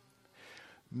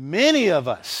 Many of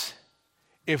us,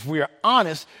 if we are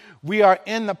honest, we are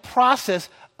in the process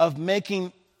of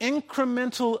making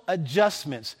incremental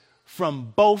adjustments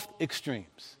from both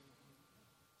extremes.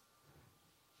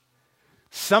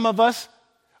 Some of us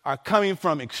are coming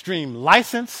from extreme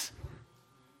license.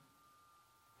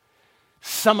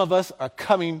 Some of us are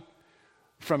coming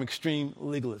from extreme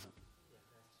legalism.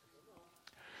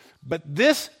 But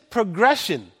this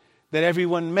progression that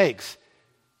everyone makes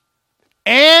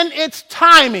and its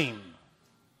timing,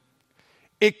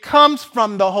 it comes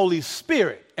from the Holy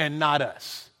Spirit and not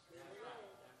us.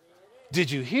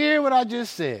 Did you hear what I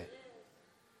just said?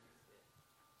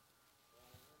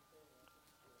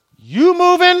 You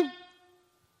moving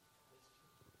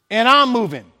and I'm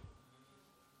moving.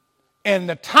 And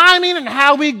the timing and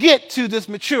how we get to this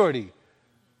maturity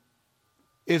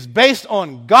is based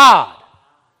on God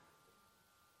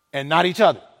and not each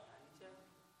other.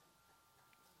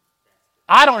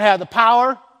 I don't have the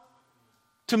power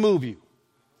to move you.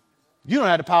 You don't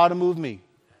have the power to move me.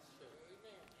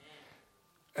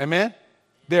 Amen?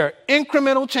 There are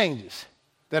incremental changes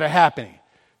that are happening.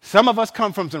 Some of us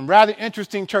come from some rather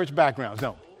interesting church backgrounds,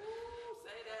 don't we?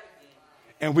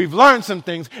 And we've learned some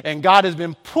things, and God has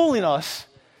been pulling us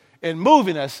and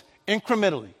moving us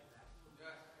incrementally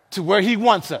to where He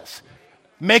wants us,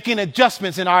 making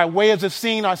adjustments in our ways of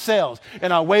seeing ourselves,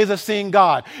 in our ways of seeing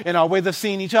God, in our ways of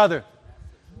seeing each other.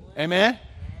 Amen?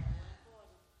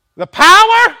 The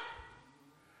power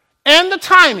and the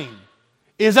timing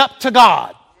is up to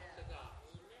God.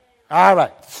 All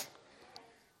right.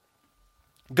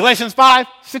 Galatians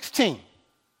 5:16.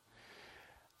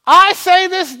 I say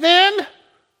this then,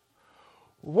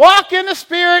 walk in the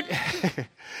Spirit,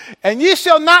 and ye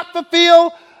shall not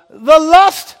fulfill the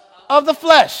lust of the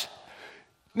flesh.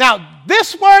 Now,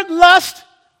 this word lust,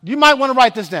 you might want to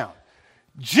write this down.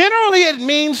 Generally, it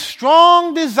means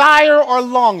strong desire or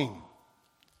longing.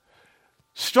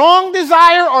 Strong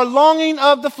desire or longing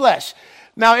of the flesh.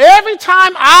 Now, every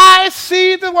time I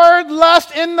see the word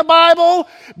lust in the Bible,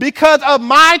 because of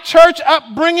my church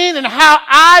upbringing and how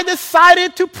I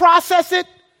decided to process it,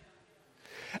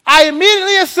 I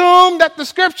immediately assume that the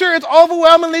scripture is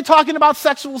overwhelmingly talking about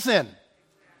sexual sin.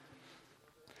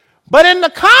 But in the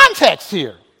context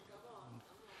here,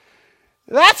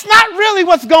 that's not really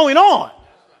what's going on.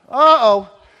 Uh-oh.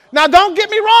 Now, don't get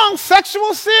me wrong.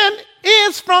 Sexual sin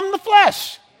is from the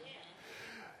flesh.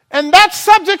 And that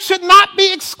subject should not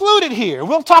be excluded here.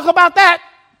 We'll talk about that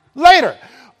later.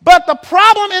 But the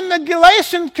problem in the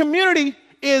Galatian community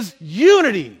is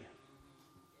unity.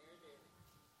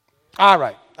 All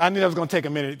right. I knew that was going to take a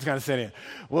minute to kind of set in.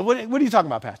 Well, what are you talking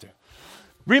about, Pastor?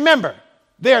 Remember,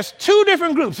 there's two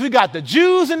different groups. We got the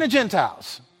Jews and the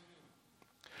Gentiles.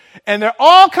 And they're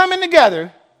all coming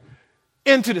together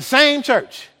into the same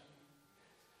church.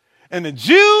 And the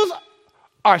Jews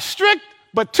are strict,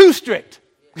 but too strict.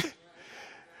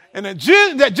 And the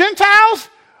Gentiles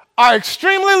are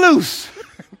extremely loose.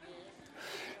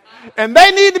 And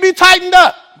they need to be tightened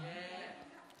up.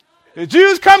 The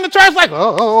Jews come to church like,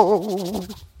 oh.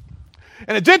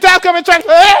 And the Gentiles come to church,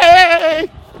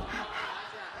 hey.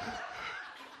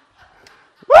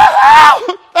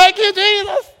 Woo-hoo! Thank you,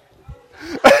 Jesus.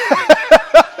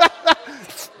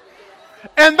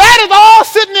 And that is all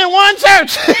sitting in one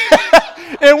church,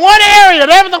 in one area.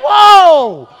 And everything,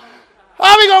 whoa,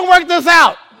 how are we going to work this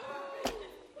out?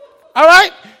 All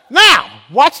right? Now,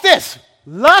 watch this.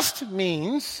 Lust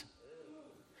means,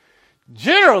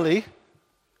 generally,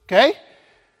 okay,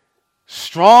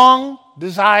 strong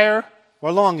desire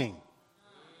or longing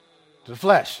to the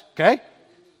flesh, okay?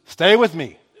 Stay with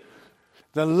me.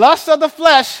 The lust of the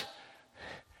flesh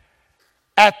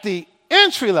at the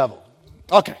entry level.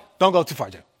 Okay, don't go too far,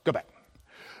 Joe. Go back.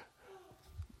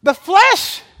 The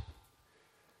flesh,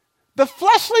 the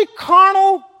fleshly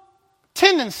carnal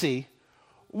tendency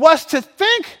was to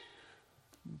think,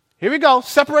 here we go,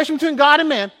 separation between God and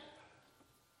man,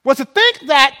 was to think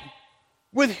that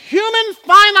with human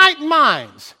finite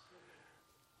minds,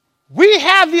 we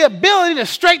have the ability to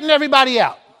straighten everybody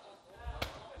out.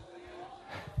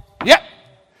 Yep.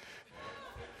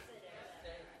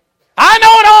 I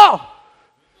know it all.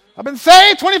 I've been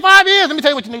saved 25 years. Let me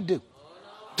tell you what you need to do.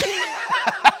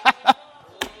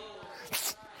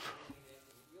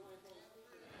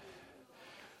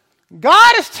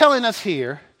 God is telling us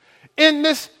here in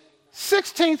this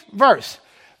 16th verse,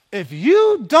 if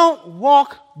you don't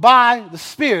walk by the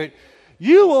Spirit,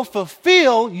 you will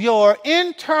fulfill your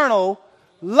internal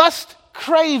lust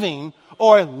craving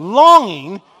or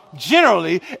longing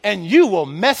generally, and you will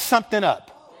mess something up.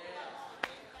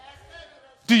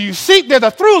 Do you see? There's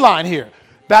a through line here.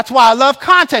 That's why I love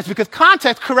context, because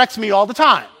context corrects me all the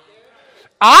time.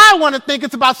 I want to think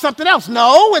it's about something else.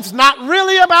 No, it's not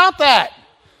really about that.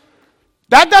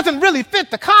 That doesn't really fit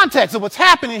the context of what's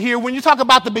happening here when you talk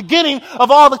about the beginning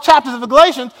of all the chapters of the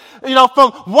Galatians,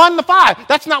 from 1 to 5.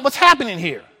 That's not what's happening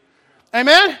here.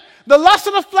 Amen? The lust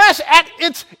of the flesh at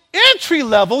its entry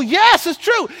level, yes, it's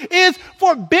true, is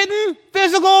forbidden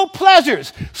physical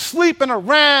pleasures. Sleeping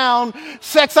around,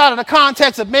 sex out of the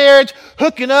context of marriage,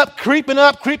 hooking up, creeping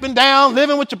down,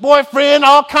 living with your boyfriend,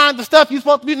 all kinds of stuff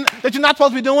that you're not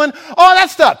supposed to be doing, all that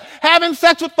stuff. Having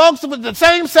sex with folks with the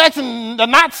same sex and the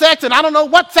not sex, and I don't know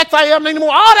what sex I am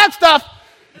anymore. All that stuff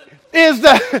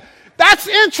that's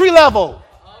entry level.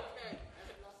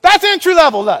 That's entry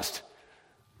level lust.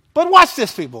 But watch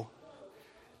this, people.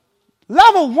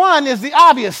 Level 1 is the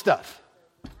obvious stuff.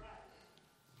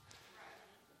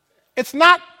 It's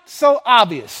not so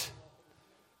obvious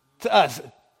to us.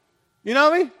 You know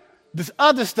what I mean? This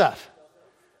other stuff.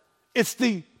 It's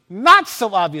the not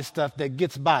so obvious stuff that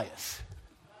gets by us.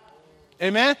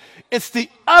 Amen? It's the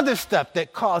other stuff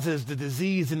that causes the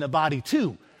disease in the body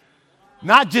too.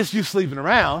 Not just you sleeping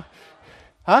around.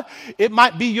 It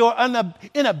might be your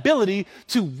inability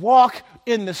to walk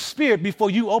in the Spirit before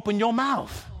you open your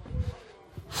mouth.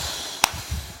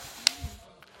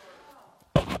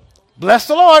 Bless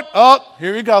the Lord. Oh,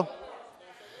 here we go.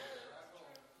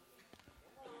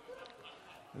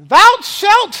 Thou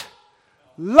shalt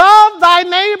love thy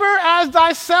neighbor as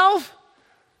thyself.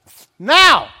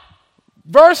 Now,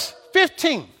 verse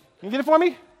 15. Can you get it for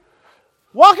me?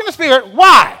 Walk in the Spirit.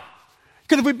 Why?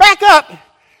 Because if we back up,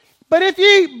 but if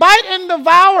ye bite and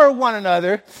devour one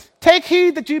another, take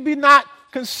heed that you be not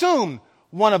consumed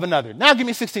one of another. Now give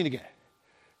me 16 again.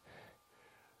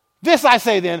 This I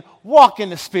say then, walk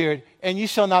in the Spirit, and ye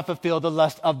shall not fulfill the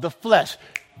lust of the flesh.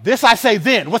 This I say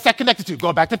then. What's that connected to?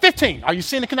 Going back to 15. Are you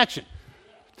seeing the connection?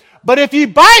 But if ye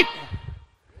bite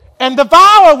and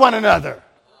devour one another.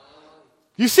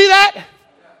 You see that?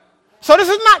 So this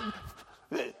is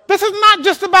not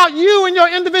just about you and your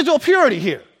individual purity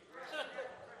here.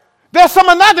 There's some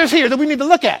others here that we need to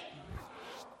look at.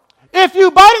 If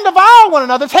you bite and devour one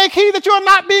another, take heed that you are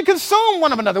not being consumed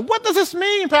one of another. What does this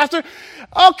mean, Pastor?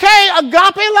 Okay,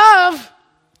 agape love.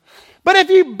 But if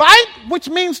you bite, which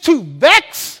means to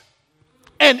vex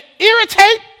and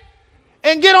irritate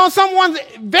and get on someone's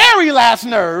very last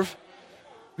nerve,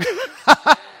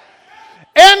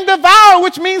 and devour,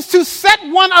 which means to set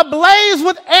one ablaze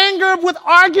with anger, with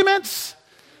arguments.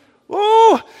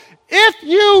 Ooh, if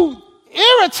you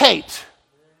irritate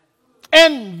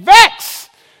and vex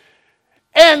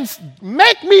and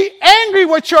make me angry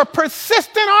with your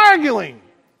persistent arguing.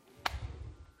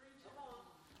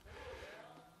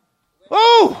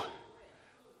 Ooh,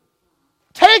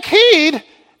 take heed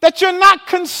that you're not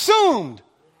consumed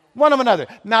one of another.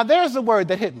 Now there's the word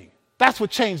that hit me. That's what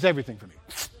changed everything for me.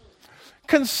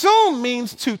 Consume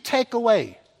means to take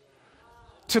away,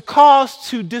 to cause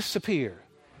to disappear,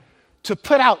 to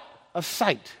put out of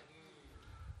sight.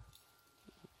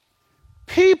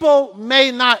 People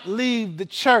may not leave the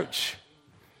church,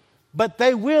 but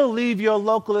they will leave your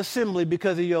local assembly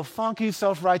because of your funky,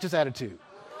 self-righteous attitude.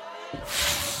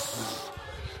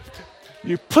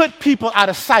 You put people out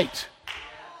of sight.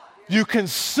 You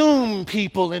consume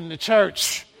people in the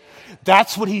church.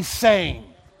 That's what he's saying.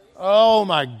 Oh,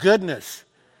 my goodness.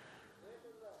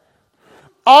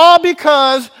 All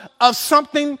because of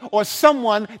something or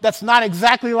someone that's not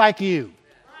exactly like you.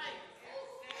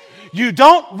 You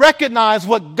don't recognize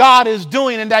what God is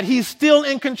doing and that he's still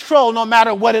in control no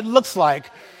matter what it looks like.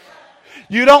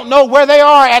 You don't know where they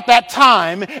are at that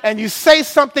time, and you say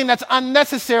something that's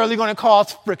unnecessarily going to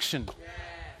cause friction.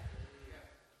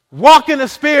 Walk in the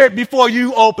Spirit before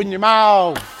you open your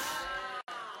mouth.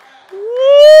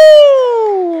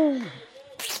 Woo!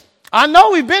 I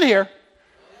know we've been here.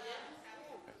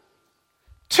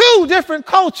 2 different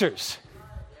cultures.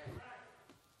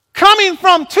 Coming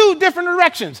from 2 different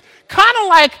directions. Kind of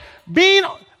like being,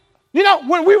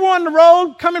 when we were on the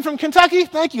road coming from Kentucky,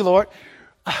 thank you, Lord,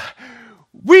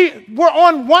 we were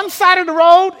on one side of the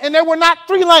road and there were not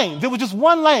 3 lanes. It was just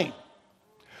 1 lane.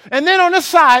 And then on this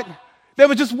side, there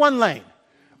was just 1 lane.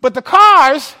 But the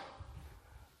cars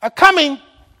are coming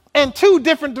in 2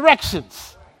 different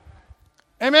directions.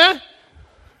 Amen?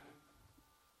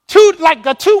 Like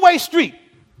a 2-way street.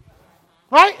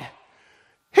 Right?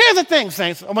 Here's the thing,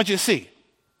 saints, I want you to see.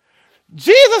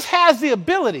 Jesus has the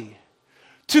ability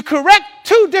to correct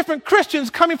 2 different Christians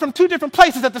coming from 2 different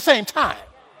places at the same time.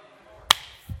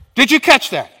 Did you catch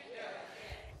that?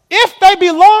 If they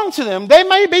belong to them, they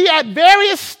may be at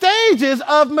various stages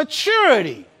of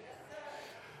maturity.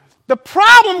 The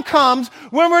problem comes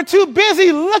when we're too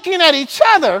busy looking at each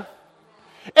other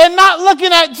and not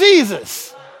looking at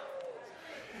Jesus.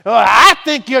 Oh, I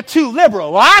think you're too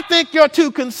liberal. Well, I think you're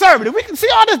too conservative. We can see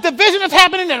all this division that's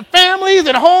happening in families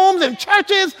and homes and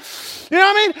churches. You know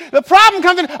what I mean? The problem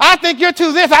comes in, I think you're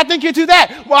too this, I think you're too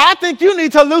that. Well, I think you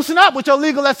need to loosen up with your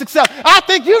legalistic self. I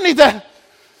think you need to,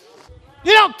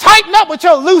 tighten up with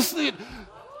your loose.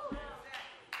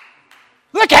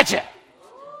 Look at you.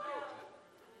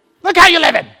 Look how you're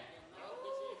living.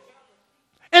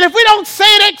 And if we don't say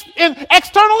it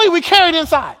externally, we carry it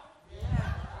inside.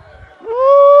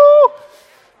 Woo.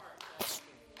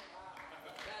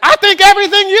 I think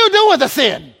everything you do is a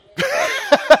sin.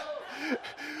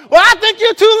 Well, I think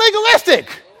you're too legalistic.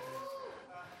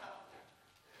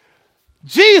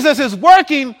 Jesus is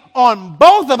working on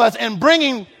both of us and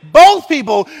bringing both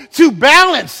people to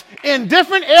balance in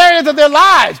different areas of their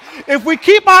lives. If we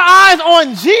keep our eyes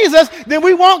on Jesus, then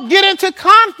we won't get into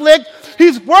conflict.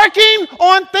 He's working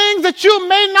on things that you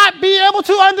may not be able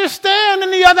to understand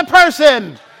in the other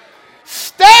person.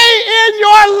 Stay in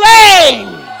your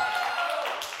lane.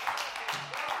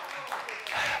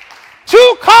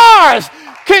 2 cars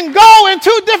can go in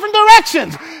 2 different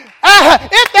directions.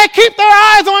 If they keep their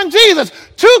eyes on Jesus,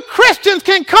 2 Christians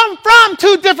can come from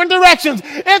 2 different directions.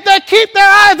 If they keep their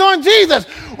eyes on Jesus,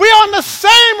 we're on the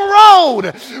same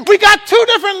road. We got 2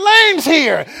 different lanes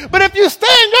here. But if you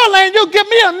stay in your lane, you'll give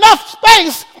me enough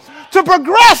space to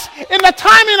progress in the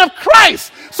timing of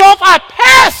Christ. So if I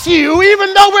pass you,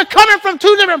 even though we're coming from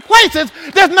 2 different places,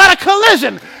 there's not a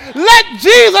collision. Let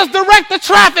Jesus direct the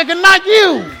traffic and not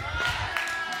you.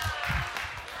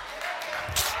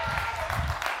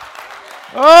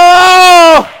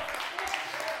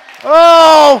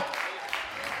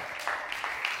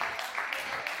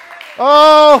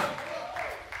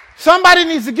 Somebody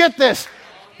needs to get this.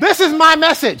 This is my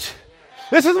message.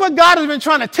 This is what God has been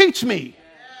trying to teach me.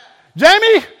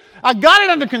 Jamie, I got it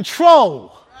under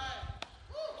control.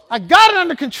 I got it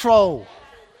under control.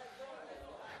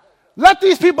 Let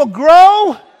these people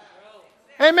grow.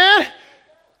 Amen.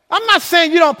 I'm not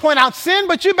saying you don't point out sin,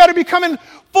 but you better be coming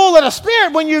full of the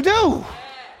Spirit when you do.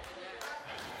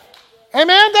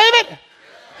 Amen, David?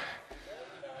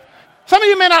 Some of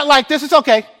you may not like this. It's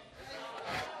okay.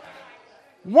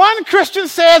 One Christian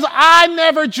says, I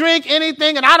never drink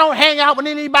anything and I don't hang out with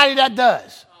anybody that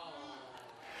does.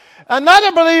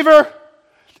 Another believer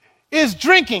is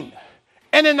drinking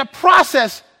and in the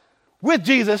process with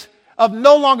Jesus of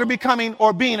no longer becoming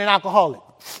or being an alcoholic.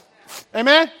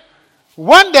 Amen?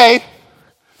 One day,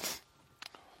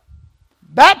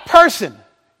 that person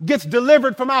gets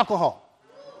delivered from alcohol.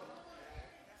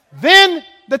 Then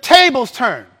the tables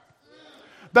turn.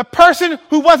 The person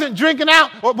who wasn't drinking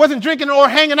or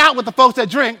hanging out with the folks that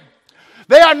drink,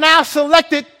 they are now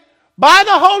selected by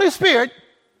the Holy Spirit,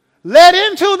 led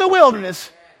into the wilderness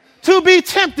to be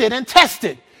tempted and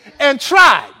tested and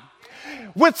tried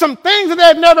with some things that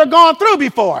they've never gone through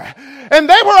before. And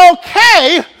they were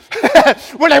okay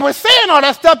when they were saying all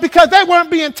that stuff because they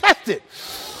weren't being tested.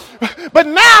 But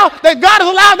now that God has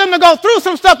allowed them to go through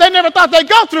some stuff they never thought they'd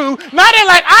go through, now they're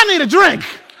like, I need a drink.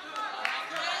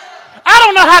 I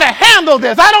don't know how to handle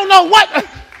this. I don't know what.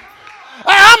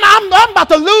 I'm about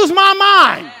to lose my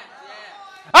mind.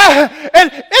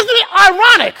 And isn't it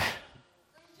ironic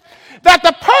that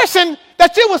the person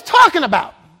that you was talking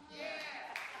about,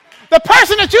 the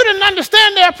person that you didn't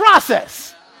understand their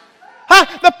process,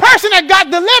 the person that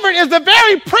got delivered is the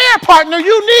very prayer partner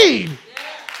you need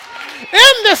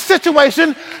in this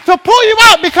situation to pull you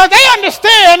out because they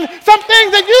understand some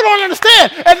things that you don't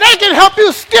understand and they can help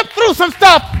you skip through some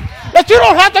stuff that you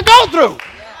don't have to go through.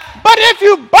 But if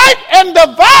you bite and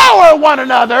devour one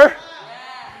another,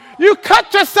 you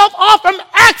cut yourself off from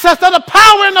access to the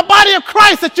power in the body of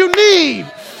Christ that you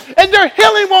need. And your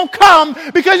healing won't come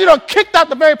because you done kicked out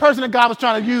the very person that God was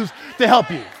trying to use to help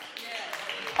you.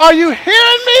 Are you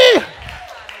hearing me?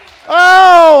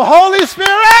 Oh, Holy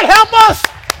Spirit, help us.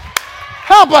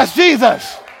 Help us,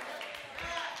 Jesus.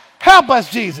 Help us,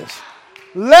 Jesus.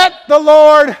 Let the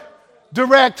Lord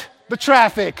direct the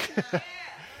traffic.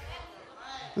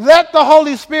 Let the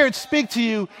Holy Spirit speak to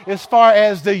you as far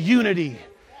as the unity.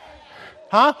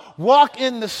 Walk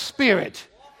in the Spirit.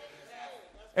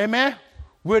 Amen?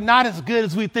 We're not as good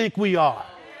as we think we are.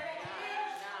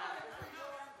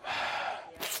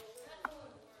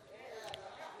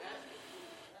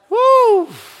 Woo!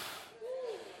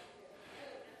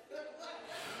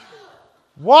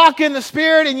 Walk in the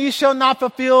Spirit and ye shall not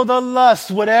fulfill the lust,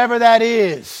 whatever that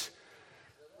is.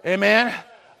 Amen?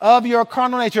 Of your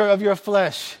carnal nature, of your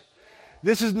flesh.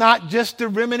 This is not just the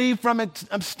remedy from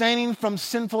abstaining from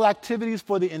sinful activities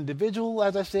for the individual,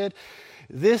 as I said.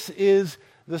 This is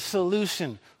the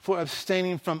solution for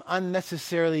abstaining from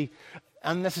unnecessary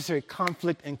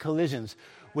conflict and collisions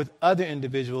with other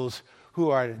individuals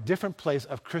who are at a different place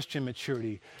of Christian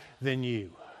maturity than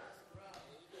you.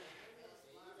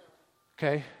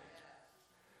 Okay?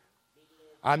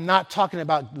 I'm not talking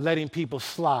about letting people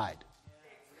slide.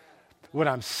 What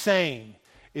I'm saying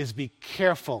is be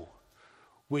careful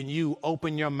when you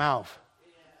open your mouth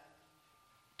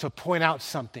to point out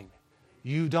something.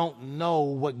 You don't know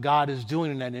what God is doing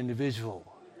in that individual.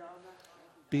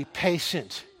 Be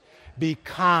patient. Be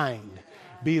kind.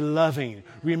 Be loving.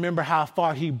 Remember how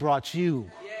far he brought you.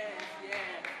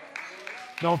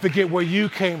 Don't forget where you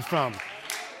came from.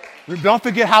 Don't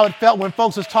forget how it felt when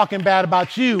folks was talking bad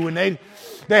about you and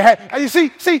they had, you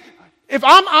see, if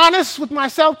I'm honest with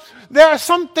myself, there are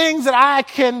some things that I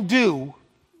can do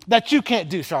that you can't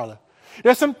do, Charlotte.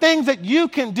 There's some things that you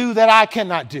can do that I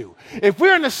cannot do. If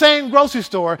we're in the same grocery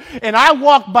store and I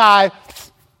walk by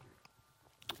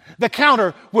the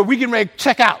counter where we get ready to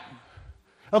check out,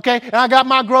 okay, and I got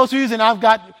my groceries and I've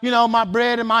got, my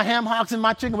bread and my ham hocks and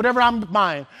my chicken, whatever I'm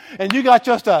buying, and you got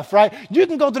your stuff, right? You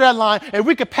can go through that line and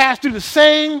we could pass through the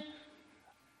same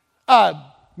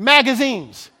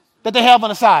magazines that they have on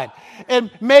the side.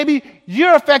 And maybe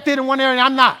you're affected in one area and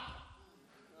I'm not.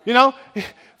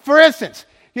 For instance,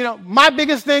 my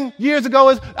biggest thing years ago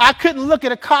is I couldn't look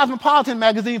at a Cosmopolitan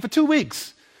magazine for 2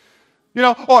 weeks,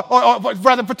 or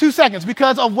rather for 2 seconds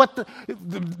because of what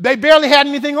they barely had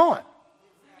anything on.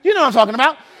 You know what I'm talking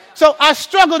about. So I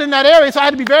struggled in that area, so I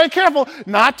had to be very careful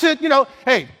not to,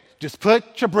 hey, just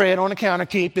put your bread on the counter,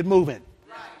 keep it moving.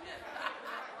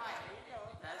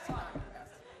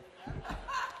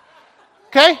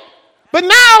 Okay? But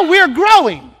now we're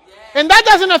growing, and that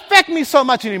doesn't affect me so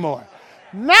much anymore.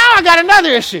 Now I got another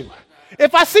issue.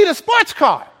 If I see the sports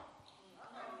car,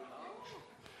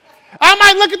 I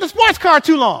might look at the sports car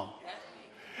too long.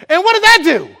 And what does that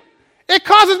do? It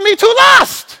causes me to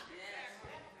lust.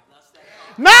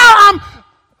 Now I'm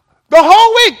the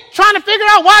whole week trying to figure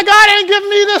out why God ain't giving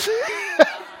me this.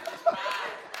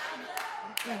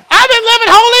 I've been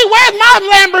living holy. Where's my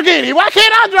Lamborghini? Why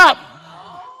can't I drop?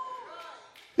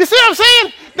 You see what I'm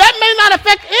saying? That may not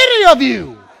affect any of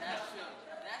you.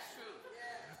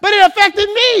 But it affected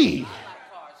me.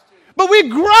 But we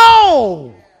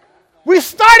grow. We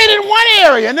started in one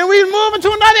area, and then we move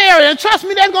into another area. And trust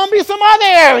me, there's going to be some other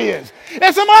areas.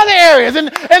 And some other areas. And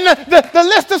the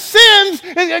list of sins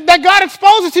that God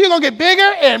exposes to you is going to get bigger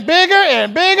and bigger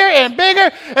and bigger and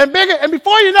bigger and bigger. And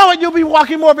before you know it, you'll be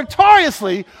walking more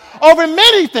victoriously over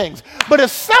many things. But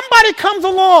if somebody comes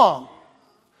along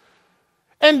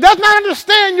and does not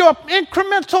understand your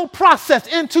incremental process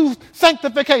into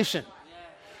sanctification,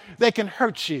 they can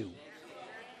hurt you.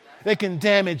 They can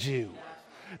damage you.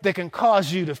 They can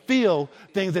cause you to feel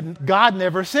things that God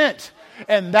never sent.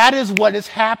 And that is what is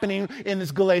happening in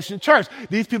this Galatian church.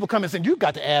 These people come and say, you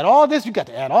got to add all this, you got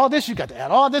to add all this, you got to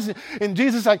add all this. And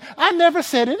Jesus is like, I never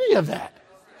said any of that.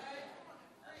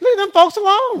 Leave them folks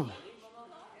alone.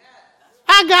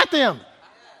 I got them.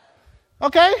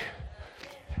 Okay?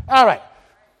 All right.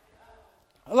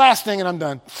 Last thing and I'm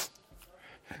done.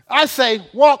 I say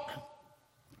walk.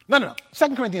 No.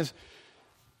 2 Corinthians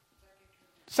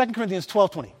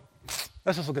 12:20.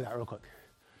 Let's just look at that real quick.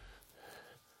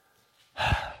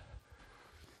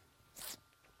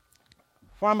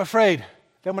 For I'm afraid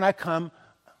that when I come,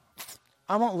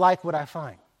 I won't like what I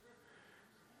find.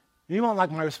 You won't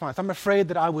like my response. I'm afraid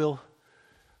that I will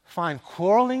find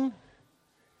quarreling,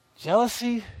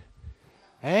 jealousy,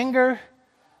 anger,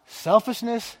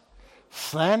 selfishness,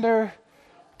 slander,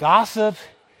 gossip,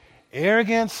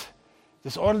 arrogance,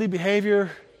 disorderly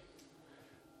behavior.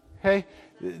 Okay?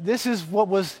 This is what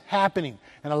was happening.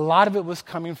 And a lot of it was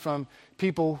coming from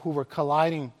people who were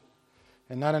colliding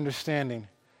and not understanding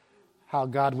how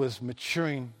God was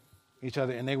maturing each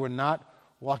other. And they were not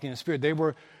walking in the Spirit. They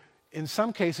were, in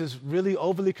some cases, really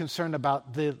overly concerned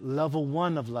about the level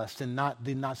 1 of lust and not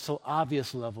the not so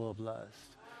obvious level of lust.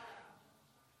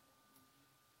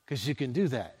 Because you can do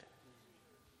that.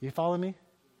 You follow me?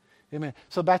 Amen.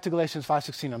 So back to Galatians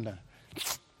 5:16, I'm done.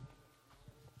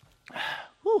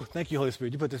 Whew, thank you, Holy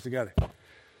Spirit. You put this together.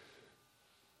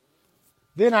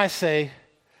 Then I say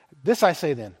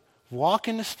then, walk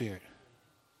in the Spirit,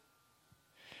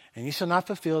 and you shall not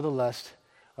fulfill the lust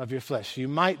of your flesh. You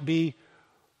might be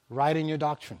right in your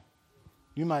doctrine.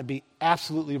 You might be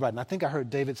absolutely right. And I think I heard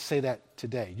David say that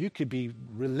today. You could be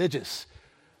religious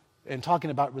and talking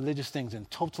about religious things and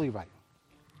totally right.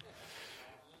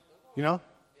 You know?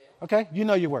 Okay? You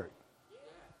know your word.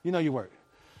 You know your word.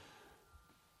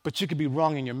 But you could be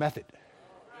wrong in your method.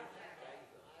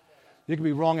 You could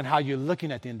be wrong in how you're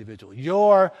looking at the individual.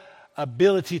 Your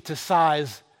ability to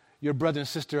size your brother and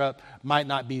sister up might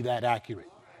not be that accurate.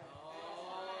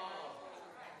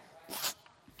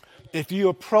 If you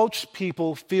approach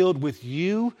people filled with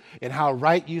you and how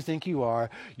right you think you are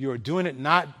doing it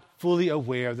not fully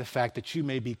aware of the fact that you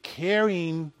may be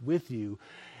carrying with you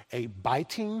a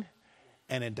biting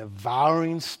and a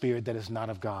devouring spirit that is not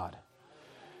of God.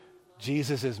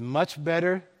 Jesus is much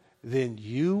better than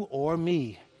you or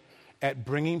me at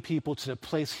bringing people to the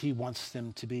place he wants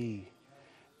them to be.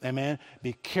 Amen.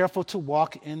 Be careful to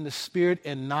walk in the Spirit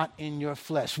and not in your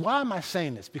flesh. Why am I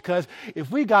saying this? Because if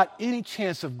we got any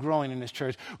chance of growing in this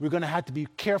church, we're going to have to be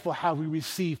careful how we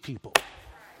receive people.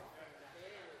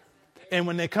 And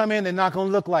when they come in, they're not going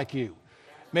to look like you.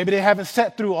 Maybe they haven't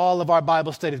sat through all of our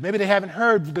Bible studies. Maybe they haven't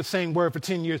heard the same word for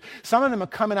 10 years. Some of them are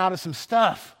coming out of some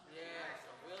stuff.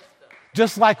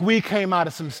 Just like we came out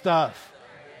of some stuff.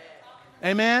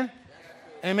 Amen?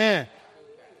 Amen.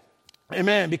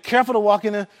 Amen. Be careful to walk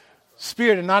in the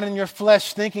Spirit and not in your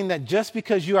flesh, thinking that just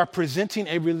because you are presenting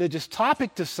a religious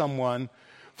topic to someone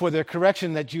for their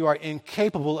correction, that you are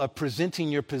incapable of presenting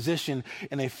your position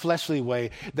in a fleshly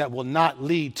way that will not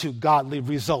lead to godly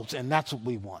results. And that's what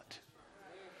we want.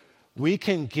 We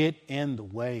can get in the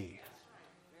way.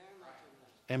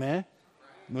 Amen.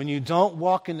 When you don't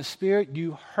walk in the Spirit,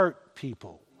 you hurt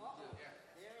people.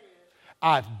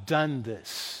 I've done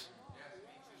this.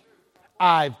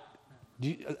 Can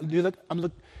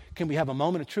we have a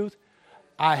moment of truth?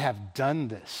 I have done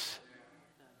this.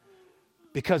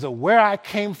 Because of where I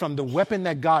came from, the weapon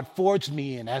that God forged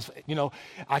me in, as you know,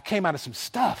 I came out of some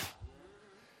stuff.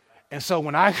 And so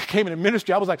when I came into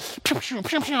ministry, I was like,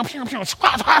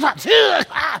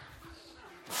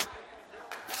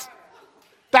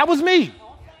 that was me.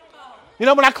 You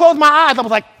know, when I closed my eyes, I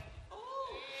was like,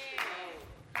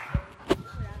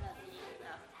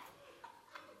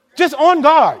 just on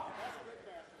guard.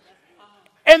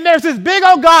 And there's this big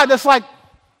old God that's like,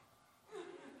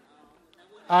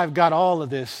 I've got all of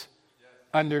this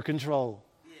under control.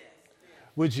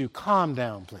 Would you calm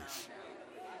down, please?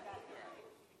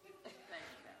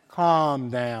 Calm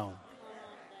down.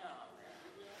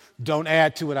 Don't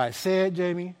add to what I said,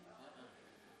 Jamie.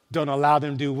 Don't allow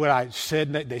them to do what I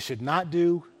said that they should not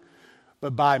do.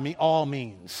 But by all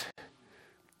means,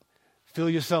 fill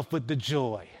yourself with the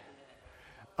joy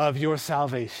of your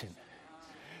salvation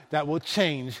that will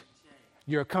change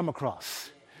your come across.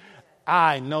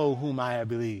 I know whom I have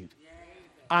believed.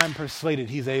 I'm persuaded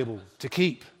he's able to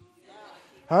keep.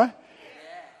 Huh?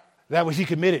 That which he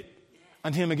committed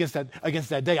unto him against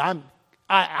that day.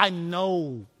 I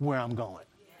know where I'm going.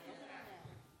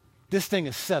 This thing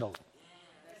is settled.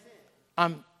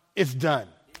 It's done.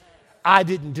 I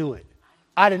didn't do it.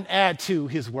 I didn't add to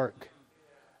his work.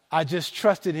 I just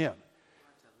trusted him.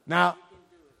 Now,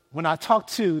 when I talk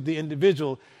to the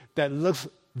individual that looks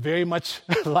very much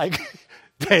like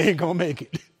they ain't gonna make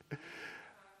it,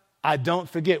 I don't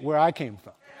forget where I came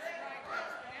from.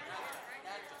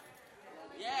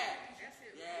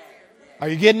 Are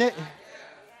you getting it?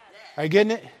 Are you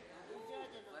getting it?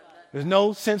 There's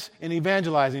no sense in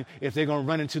evangelizing if they're going to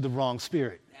run into the wrong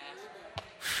spirit.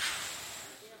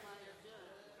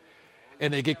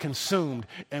 And they get consumed,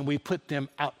 and we put them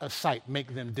out of sight,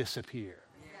 make them disappear.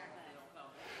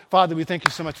 Father, we thank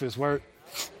you so much for this word.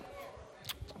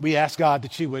 We ask, God,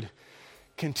 that you would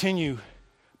continue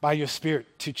by your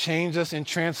Spirit to change us and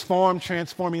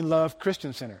Transforming Love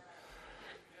Christian Center.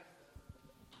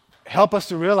 Help us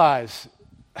to realize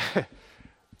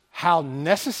how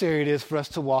necessary it is for us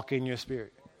to walk in your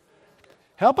Spirit.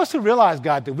 Help us to realize,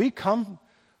 God, that we come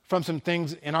from some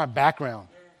things in our background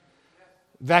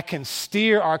that can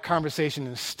steer our conversation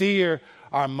and steer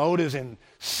our motives and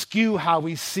skew how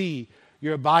we see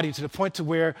your body to the point to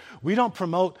where we don't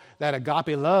promote that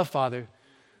agape love, Father.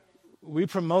 We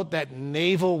promote that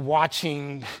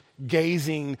navel-watching,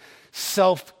 gazing,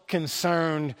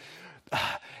 self-concerned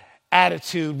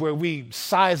attitude where we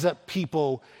size up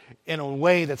people in a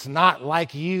way that's not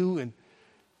like you and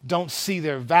don't see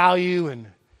their value and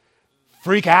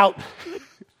freak out.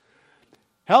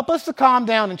 Help us to calm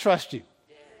down and trust you.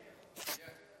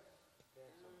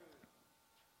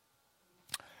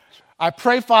 I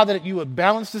pray, Father, that you would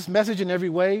balance this message in every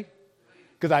way,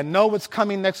 because I know what's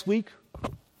coming next week.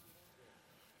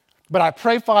 But I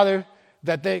pray, Father,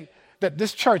 that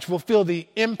this church will feel the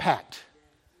impact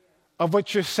of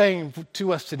what you're saying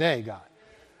to us today, God.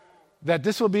 That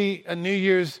this will be a New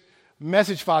Year's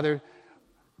message, Father,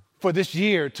 for this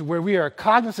year, to where we are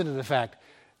cognizant of the fact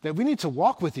that we need to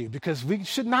walk with you, because we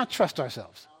should not trust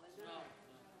ourselves.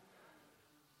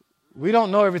 We don't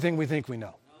know everything we think we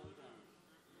know.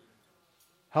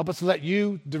 Help us let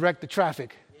you direct the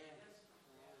traffic.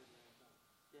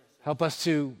 Help us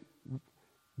to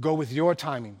go with your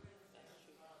timing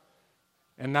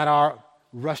and not our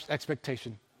rushed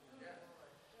expectation.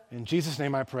 In Jesus'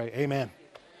 name I pray. Amen.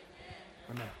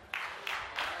 Amen.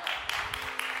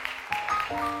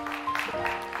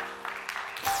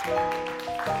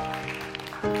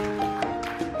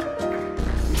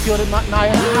 You feel it,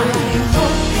 Naya?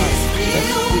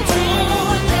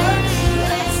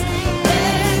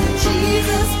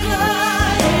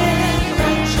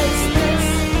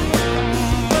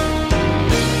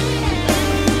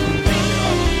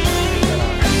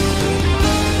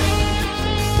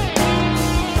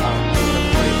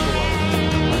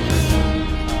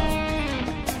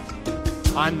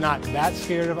 I'm not that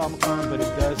scared of Omicron, but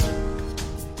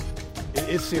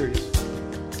it's serious.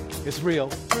 It's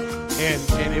real.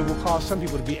 And it will cause some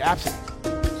people to be absent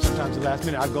sometimes at the last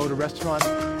minute. I go to restaurants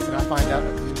and I find out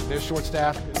they're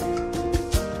short-staffed.